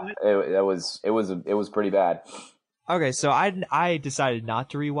 It was pretty bad. Okay, so I decided not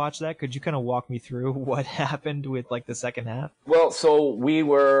to rewatch that. Could you kind of walk me through what happened with, like, the second half? Well, so we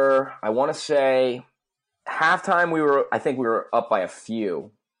were, I want to say, halftime I think we were up by a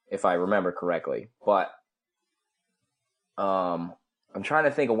few, if I remember correctly. But I'm trying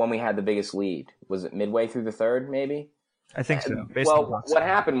to think of when we had the biggest lead. Was it midway through the third, maybe? I think so. Well, what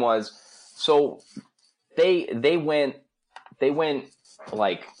happened was, so they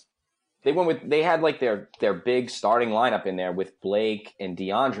had like their big starting lineup in there with Blake and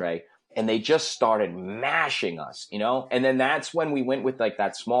DeAndre, and they just started mashing us, you know? And then that's when we went with like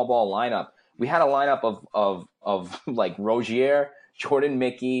that small ball lineup. We had a lineup of like Rozier, Jordan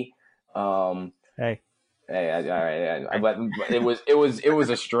Mickey, Hey, all right. But it was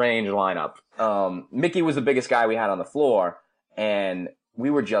a strange lineup. Mickey was the biggest guy we had on the floor, and we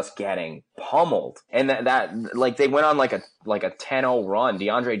were just getting pummeled. And that like they went on like a 10-0 run.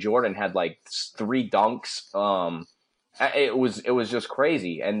 DeAndre Jordan had like 3 dunks. It was just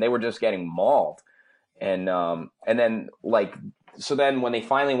crazy, and they were just getting mauled. And then like so then when they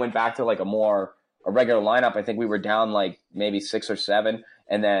finally went back to like a regular lineup, I think we were down like maybe 6 or 7,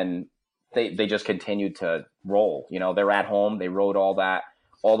 and then they just continued to roll. You know, they're at home. They rode all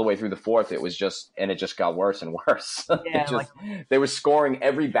the way through the fourth. It just got worse and worse. Yeah, they were scoring.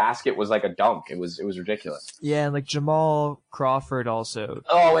 Every basket was like a dunk. It was ridiculous. Yeah, and like Jamal Crawford also.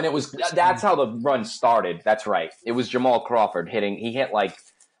 Oh, and that's how the run started. That's right. It was Jamal Crawford hitting. He hit like,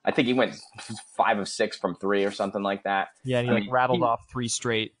 I think he went 5 of 6 from 3 or something like that. Yeah, and he rattled off 3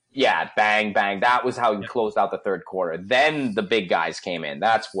 straight. Yeah, bang, bang. That was how he closed out the third quarter. Then the big guys came in.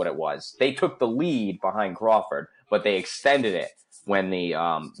 That's what it was. They took the lead behind Crawford, but they extended it when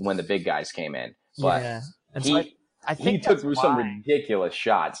the big guys came in. But and so I think he took some ridiculous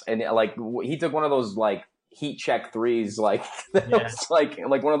shots, and like he took one of those like heat check threes, like it's like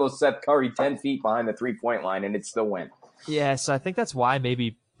one of those Seth Curry 10 feet behind the 3-point line, and it still went. Yeah, so I think that's why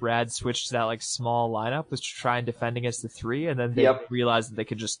maybe Brad switched to that like small lineup, was to try and defend against the 3, and then they realized that they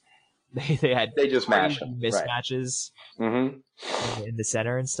could just they just mashed mismatches in the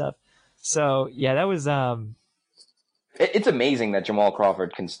center and stuff. So that was it's amazing that Jamal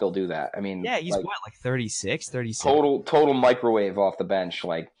Crawford can still do that. I mean, he's like 36, 37. Total microwave off the bench,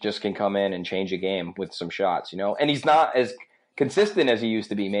 like just can come in and change a game with some shots, you know. And he's not as consistent as he used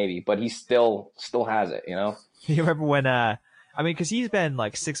to be, maybe, but he still has it, you know. You remember when because he's been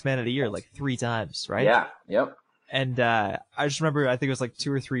like 6th man of the year like 3 times, right? Yeah. Yep. And I just remember, I think it was like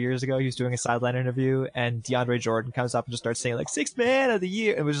 2 or 3 years ago, he was doing a sideline interview, and DeAndre Jordan comes up and just starts saying like 6th man of the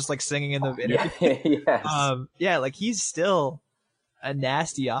year, and was just like singing in the interview. Yes. Like he's still a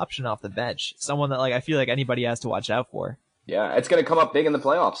nasty option off the bench. Someone that like I feel like anybody has to watch out for. Yeah, it's going to come up big in the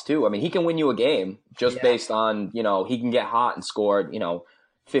playoffs too. I mean, he can win you a game just based on, you know, he can get hot and score, you know,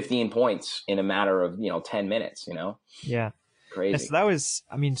 15 points in a matter of, you know, 10 minutes, you know? Yeah. Crazy. And so that was,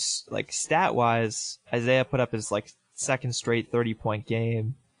 I mean, like stat wise, Isaiah put up his like 2nd straight 30-point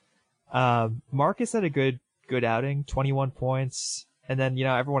game. Marcus had a good outing, 21 points. And then, you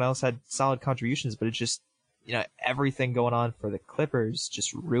know, everyone else had solid contributions, but it just, you know, everything going on for the Clippers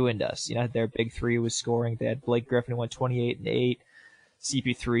just ruined us. You know, their big 3 was scoring. They had Blake Griffin who went 28 and 8,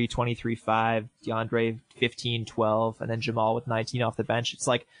 CP3 23-5, DeAndre 15-12, and then Jamal with 19 off the bench. It's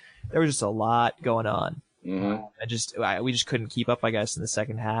like there was just a lot going on. Mm-hmm. We just couldn't keep up, I guess, in the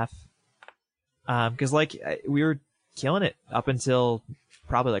second half. Because like we were killing it up until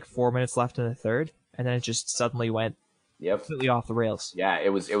probably like 4 minutes left in the third, and then it just suddenly went completely off the rails. Yeah, it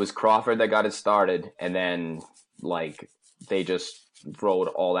was Crawford that got it started, and then like they just rode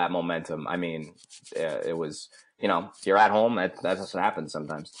all that momentum. I mean, it was, you know, you're at home. That's what happens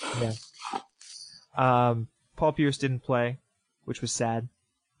sometimes. Yeah. Paul Pierce didn't play, which was sad.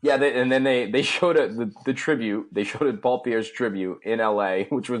 Yeah, and then they showed the tribute. They showed it Paul Pierce tribute in L.A.,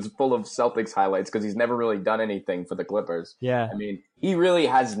 which was full of Celtics highlights because he's never really done anything for the Clippers. Yeah. I mean, he really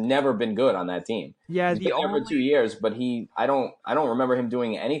has never been good on that team. Yeah, he's been there for 2 years, but I don't remember him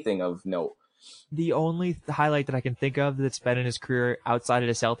doing anything of note. The only highlight that I can think of that's been in his career outside of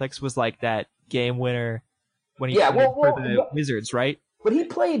the Celtics was like that game winner when he played for the Wizards, right? But he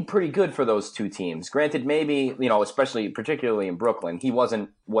played pretty good for those two teams. Granted, maybe, particularly in Brooklyn, he wasn't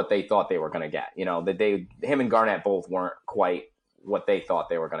what they thought they were going to get. Him and Garnett both weren't quite what they thought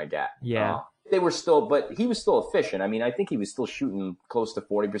they were going to get. Yeah. They were still, but he was still efficient. I mean, I think he was still shooting close to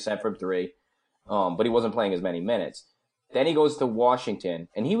 40% from three, but he wasn't playing as many minutes. Then he goes to Washington,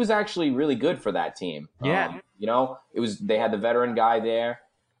 and he was actually really good for that team. Yeah. They had the veteran guy there,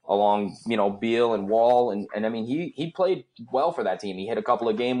 along, Beal and Wall. And I mean, he played well for that team. He hit a couple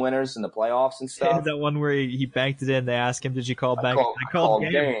of game winners in the playoffs and stuff. That one where he banked it in. They asked him, did you call back? I called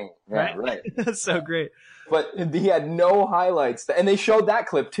game. Yeah, right. That's so great. But he had no highlights. And they showed that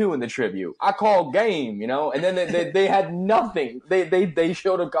clip, too, in the tribute. I called game, And then they had nothing. They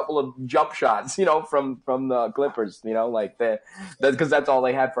showed a couple of jump shots, from the Clippers, because that's all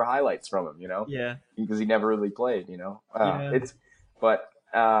they had for highlights from him, Yeah. Because he never really played, Yeah.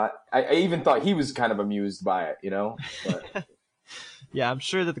 I even thought he was kind of amused by it, But. Yeah, I'm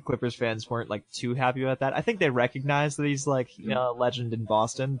sure that the Clippers fans weren't too happy about that. I think they recognized that he's a legend in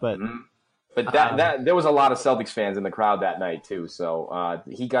Boston, but But that there was a lot of Celtics fans in the crowd that night too. So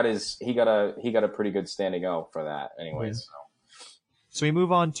he got a pretty good standing O for that, anyways. So we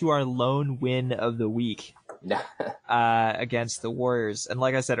move on to our lone win of the week against the Warriors, and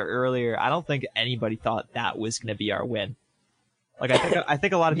like I said earlier, I don't think anybody thought that was going to be our win. I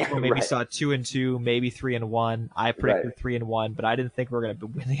think a lot of people maybe saw 2-2, maybe 3-1. I predicted 3-1, but I didn't think we were going to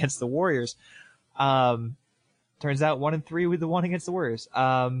win against the Warriors. Turns out 1-3 with the one against the Warriors.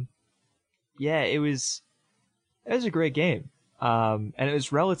 Yeah, it was a great game. And it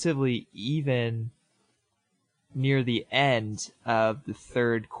was relatively even near the end of the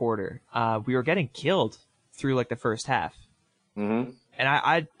third quarter. We were getting killed through the first half. Mm-hmm.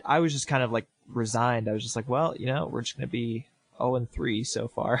 And I was just kind of resigned. I was just well, we're just going to be 0-3 so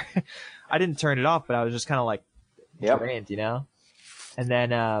far. I didn't turn it off, but I was just kind of drained, And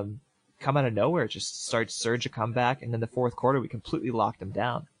then come out of nowhere, just surge a comeback, and then the fourth quarter we completely locked them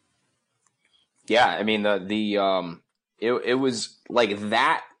down. Yeah, I mean it was like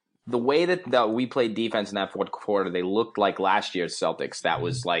that. The way that we played defense in that fourth quarter, they looked like last year's Celtics. That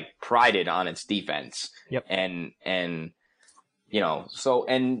was prided on its defense. Yep. And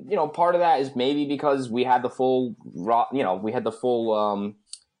part of that is maybe because we had the full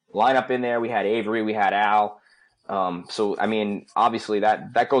lineup in there. We had Avery, we had Al. So I mean, obviously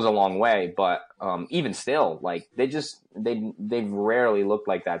that goes a long way, but even still, they've rarely looked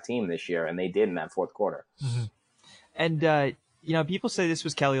like that team this year, and they did in that fourth quarter. Mm-hmm. And people say this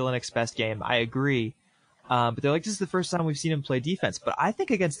was Kelly Olynyk's best game. I agree. But they're this is the first time we've seen him play defense. But I think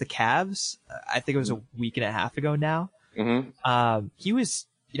against the Cavs, I think it was a week and a half ago now. Mm-hmm. He was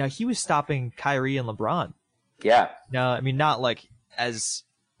stopping Kyrie and LeBron. Yeah. No, I mean, not as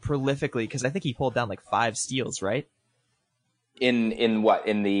prolifically, because I think he pulled down 5 steals, right? In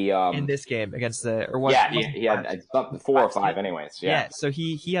this game against the he had 4 or 5 anyways. Yeah. So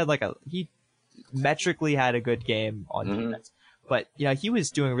he had he metrically had a good game on defense, but he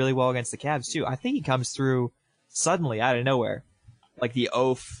was doing really well against the Cavs too. I think he comes through suddenly out of nowhere, like the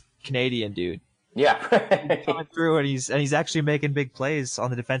oaf Canadian dude. Yeah. He's coming through and he's actually making big plays on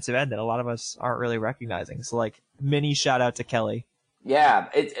the defensive end that a lot of us aren't really recognizing. So mini shout out to Kelly. Yeah,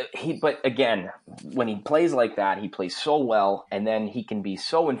 but again, when he plays like that, he plays so well, and then he can be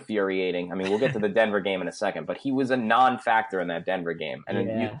so infuriating. I mean, we'll get to the Denver game in a second, but he was a non-factor in that Denver game.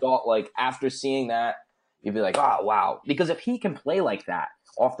 And you thought, after seeing that, you'd be like, oh, wow. Because if he can play like that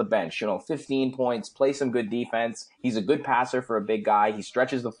off the bench, 15 points, play some good defense, he's a good passer for a big guy, he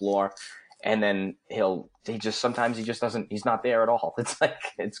stretches the floor, and then sometimes he just doesn't, he's not there at all.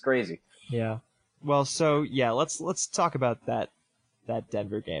 It's crazy. Yeah. Well, so, yeah, let's talk about that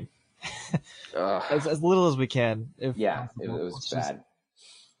Denver game. as little as we can. It was bad.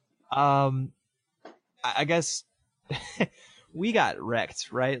 I guess we got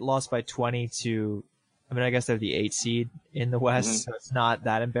wrecked, right? Lost by 20 to, I guess they're the 8th seed in the West, so it's not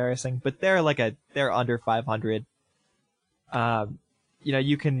that embarrassing, but they're they're under 500.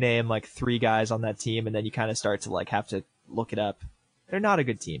 You can name 3 guys on that team, and then you kind of start to have to look it up. They're not a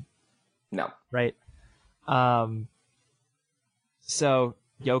good team. No. Right? So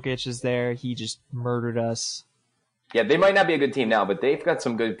Jokic is there. He just murdered us. Yeah, they might not be a good team now, but they've got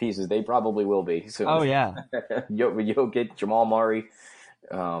some good pieces. They probably will be soon. Oh, yeah. Jokic, Jamal Murray.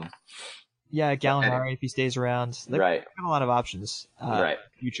 Yeah, Gallinari, if he stays around. They've Right. got a lot of options. Right.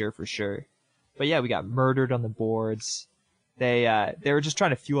 Future for sure. But yeah, we got murdered on the boards. They were just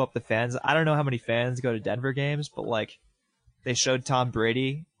trying to fuel up the fans. I don't know how many fans go to Denver games, but like they showed Tom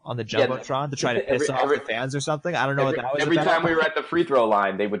Brady on the Jumbotron to try to piss off the fans or something. I don't know what that was Every about. time we were at the free throw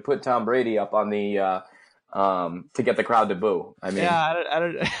line, they would put Tom Brady up on the to get the crowd to boo. I mean, yeah, I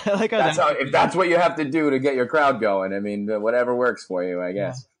don't like if that's what you have to do to get your crowd going. I mean, whatever works for you, I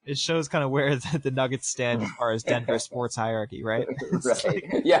guess. Yeah. It shows kind of where the Nuggets stand as far as Denver sports hierarchy, right?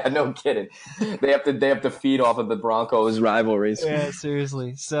 Right. Yeah, no kidding. They have to feed off of the Broncos rivalries. Yeah,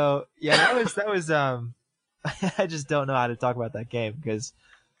 seriously. So yeah, that was I just don't know how to talk about that game because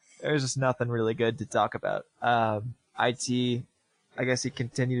there's just nothing really good to talk about. IT, I guess he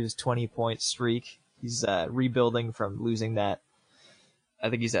continued his 20-point streak. He's rebuilding from losing that.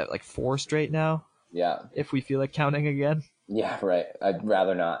 I think he's at like 4 straight now. Yeah. If we feel like counting again. Yeah, right. I'd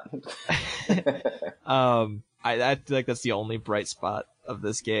rather not. I feel like that's the only bright spot of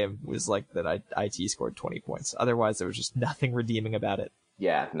this game was like that IT scored 20 points. Otherwise, there was just nothing redeeming about it.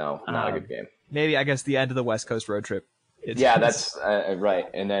 Yeah, no, not a good game. Maybe, I guess, the end of the West Coast road trip. Yeah, that's right.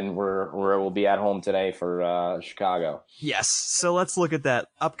 And then we'll be at home today for Chicago. Yes. So let's look at that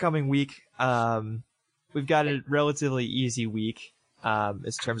upcoming week. We've got a relatively easy week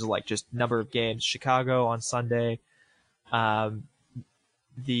in terms of like just number of games. Chicago on Sunday,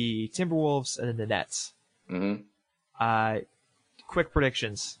 the Timberwolves, and then the Nets. Mm-hmm. Quick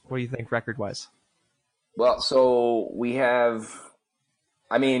predictions. What do you think record-wise? Well, so we have.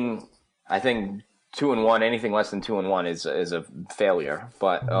 I mean, I think 2-1. Anything less than 2-1 is a failure.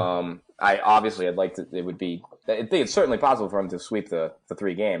 But I'd like to. It would be. I think it's certainly possible for him to sweep the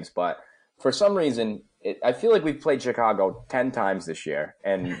 3 games. But for some reason, I feel like we've played Chicago 10 times this year,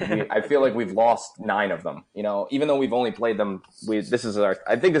 and I feel like we've lost 9 of them. You know, even though we've only played them. I think this is our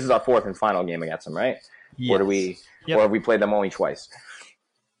 4th and final game against them, right? Yes. Or do we? Yep. Or have we played them only twice?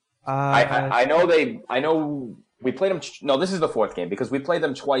 I know we played them. No, this is the 4th game because we played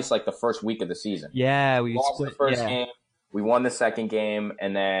them twice, like the first week of the season. Yeah, we lost the first game. We won the second game,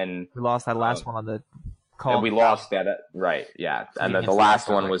 and then we lost that last one on the call. And we lost that. Right? Yeah, and the last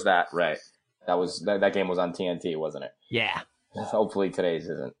one was that. Right. That game was on TNT, wasn't it? Yeah. Hopefully today's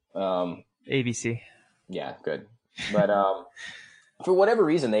isn't. ABC. Yeah, good. But for whatever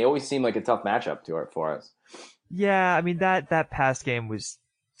reason, they always seem like a tough matchup for us. Yeah, I mean that past game was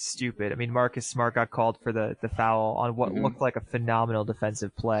stupid. I mean, Marcus Smart got called for the foul on what looked like a phenomenal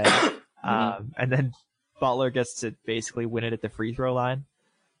defensive play, and then Butler gets to basically win it at the free throw line.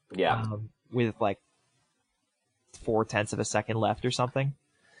 Yeah, with like 0.4 of a second left or something.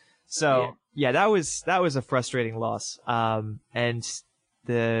 So yeah, that was a frustrating loss. And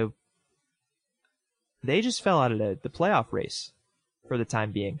they just fell out of the playoff race for the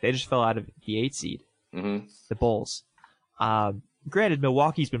time being. They just fell out of the 8 seed, the Bulls. Granted,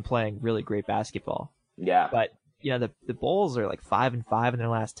 Milwaukee's been playing really great basketball. Yeah, but you know the Bulls are like 5-5 in their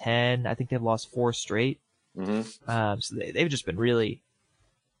last 10. I think they've lost 4 straight. So they've just been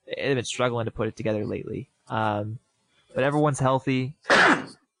they've been struggling to put it together lately. But everyone's healthy.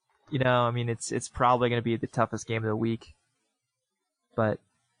 You know, I mean, it's probably going to be the toughest game of the week. But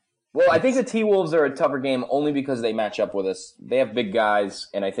well, I think the T-Wolves are a tougher game only because they match up with us. They have big guys,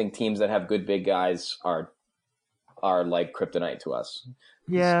 and I think teams that have good big guys are like kryptonite to us.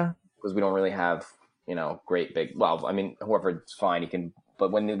 Yeah, because we don't really have great big. Well, I mean, whoever's fine, he can.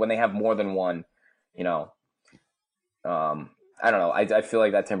 But when they have more than one, I don't know. I feel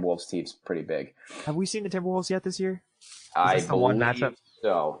like that Timberwolves team's pretty big. Have we seen the Timberwolves yet this year? I believe one matchup.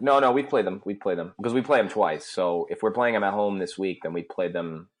 So no, we've played them. Because we play them twice. So if we're playing them at home this week, then we played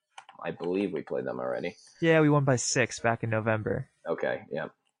them. I believe we played them already. Yeah, we won by 6 back in November. Okay, yeah.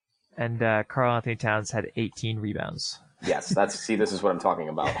 And Karl Anthony Towns had 18 rebounds. Yes, this is what I'm talking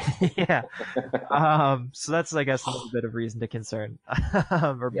about. Yeah. So that's, I guess, a little bit of reason to concern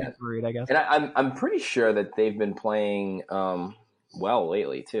or be worried, I guess. And I'm pretty sure that they've been playing well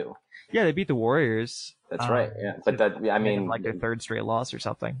lately too. Yeah, they beat the Warriors. That's right. Yeah, but like their 3rd straight loss or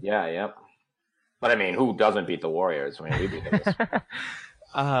something. Yeah, yeah. But I mean, who doesn't beat the Warriors? I mean, we beat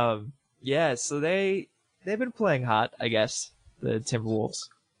them. Yeah. So they've been playing hot, I guess. The Timberwolves.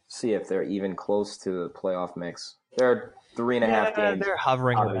 See if they're even close to the playoff mix. They're 3.5 games. They're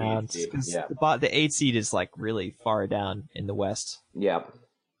hovering around. The 8 seed is like really far down in the West. Yeah.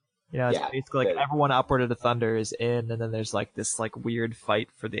 You know, it's basically like everyone upward of the Thunder is in, and then there's like this like weird fight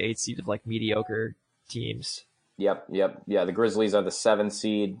for the 8 seed of like mediocre teams. Yep. Yeah, the Grizzlies are the 7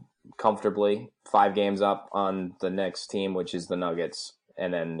 seed comfortably, 5 games up on the next team, which is the Nuggets.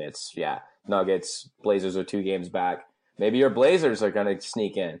 And then it's, Nuggets, Blazers are 2 games back. Maybe your Blazers are going to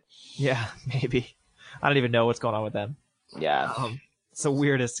sneak in. Yeah, maybe. I don't even know what's going on with them. Yeah. It's the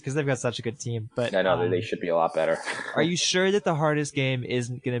weirdest because they've got such a good team. But I know they should be a lot better. Are you sure that the hardest game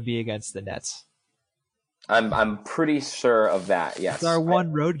isn't going to be against the Nets? I'm pretty sure of that. Yes. It's our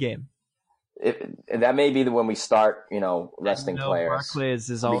one road game. That may be the when we start, resting players.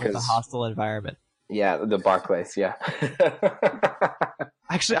 Barclays is always a hostile environment. Yeah, the Barclays. Yeah.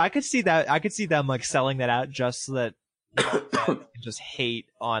 Actually, I could see that. I could see them like selling that out just so that can just hate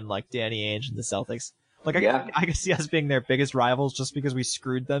on like Danny Ainge and the Celtics. Like I could see us being their biggest rivals just because we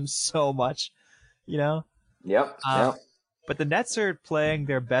screwed them so much, Yep. But the Nets are playing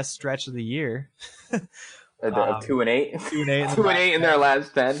their best stretch of the year. 2-8. 2-8. 2-8 in their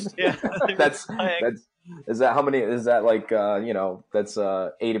last 10. Yeah. that's is that how many? Is that like that's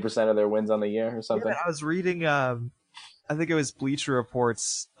 80% of their wins on the year or something? Yeah, I was reading. I think it was Bleacher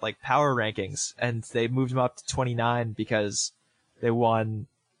Report's like power rankings, and they moved them up to 29 because they won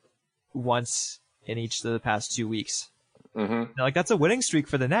once in each of the past 2 weeks. Mm-hmm. Now, like that's a winning streak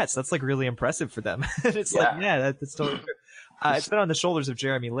for the Nets. That's like really impressive for them. It's that's totally true. It's been on the shoulders of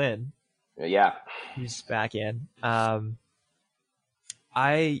Jeremy Lin. Yeah, he's back in. I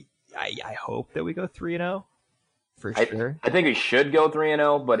hope that we go 3-0 for sure. I think we should go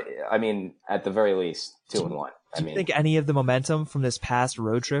 3-0, but I mean, at the very least, 2-1. Do you think any of the momentum from this past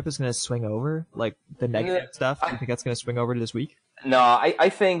road trip is going to swing over, like the negative stuff? Do you think that's going to swing over to this week? No, I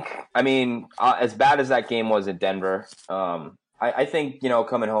think, as bad as that game was at Denver, I think,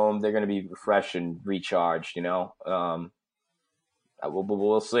 coming home, they're going to be refreshed and recharged,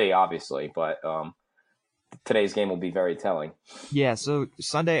 We'll see, obviously, but today's game will be very telling. Yeah, so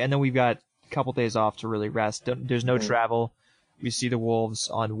Sunday, and then we've got a couple days off to really rest. There's no travel. We see the Wolves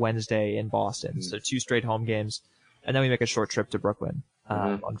on Wednesday in Boston, so 2 straight home games, and then we make a short trip to Brooklyn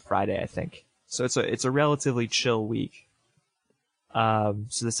on Friday, I think. So it's a relatively chill week. So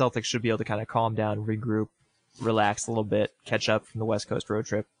the Celtics should be able to kind of calm down, regroup, relax a little bit, catch up from the West Coast road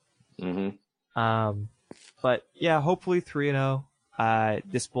trip. Mm-hmm. But yeah, hopefully 3-0.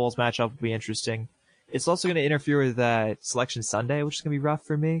 This Bulls matchup will be interesting. It's also going to interfere with Selection Sunday, which is going to be rough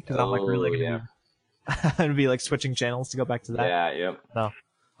for me because I'm like really going to be like switching channels to go back to that. Yeah, yep. No,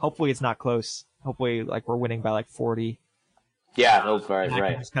 hopefully it's not close. Hopefully like we're winning by like 40. Yeah, that's right.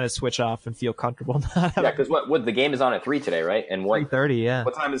 I can just kind of switch off and feel comfortable. Yeah, because what the game is on at 3 today, right? And what 3:30? Yeah.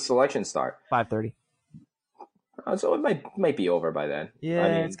 What time does selection start? 5:30. So it might be over by then. Yeah,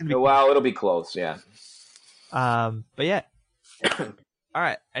 it's gonna be. Well, it'll be close. Yeah. But yeah. All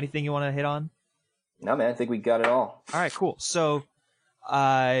right. Anything you want to hit on? No, man. I think we got it all. All right. Cool. So,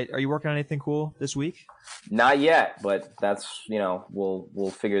 are you working on anything cool this week? Not yet, but that's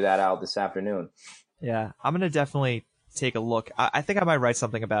we'll figure that out this afternoon. Yeah, I'm gonna definitely take a look. I think I might write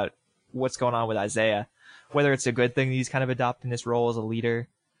something about what's going on with Isaiah, whether it's a good thing that he's kind of adopting this role as a leader.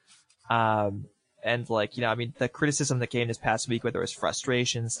 And like, the criticism that came this past week, whether it was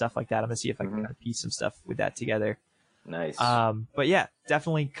frustration, stuff like that. I'm gonna see if I can kind of piece some stuff with that together. Nice. But yeah,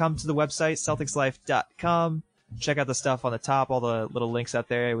 definitely come to the website, CelticsLife.com. Check out the stuff on the top, all the little links out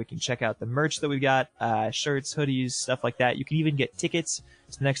there. We can check out the merch that we've got, shirts, hoodies, stuff like that. You can even get tickets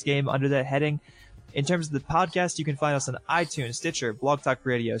to the next game under that heading. In terms of the podcast, you can find us on iTunes, Stitcher, Blog Talk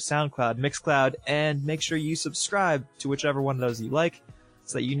Radio, SoundCloud, Mixcloud, and make sure you subscribe to whichever one of those you like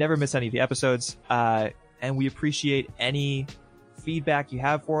so that you never miss any of the episodes. And we appreciate any feedback you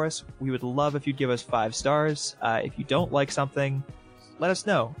have for us. We would love if you'd give us 5 stars. If you don't like something, let us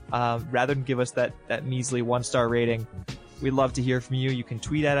know. Rather than give us that measly 1-star rating, we'd love to hear from you. You can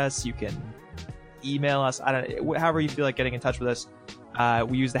tweet at us. You can email us. However you feel like getting in touch with us.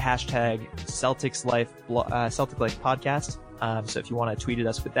 We use the hashtag CelticsLife podcast. So if you want to tweet at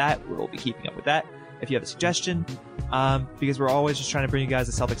us with that, we'll be keeping up with that. If you have a suggestion, because we're always just trying to bring you guys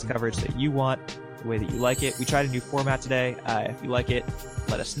the Celtics coverage that you want, the way that you like it. We tried a new format today. If you like it,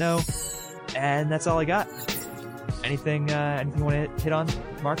 let us know. And that's all I got. Anything you want to hit on,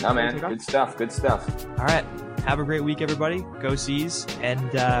 Mark? No, man. Good stuff. All right. Have a great week, everybody. Go C's. And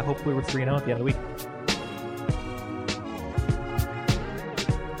hopefully we're 3-0 at the end of the week.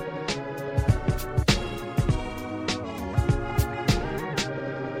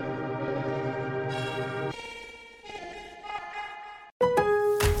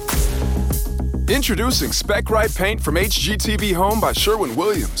 Introducing Spec Right paint from HGTV Home by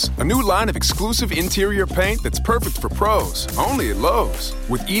Sherwin-Williams. A new line of exclusive interior paint that's perfect for pros, only at Lowe's.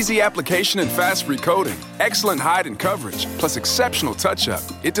 With easy application and fast recoating, excellent hide and coverage, plus exceptional touch-up,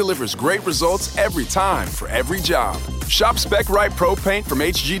 it delivers great results every time for every job. Shop Spec Right Pro paint from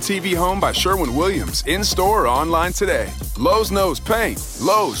HGTV Home by Sherwin-Williams in-store or online today. Lowe's knows paint.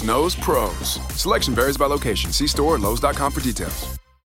 Lowe's knows pros. Selection varies by location. See store at Lowe's.com for details.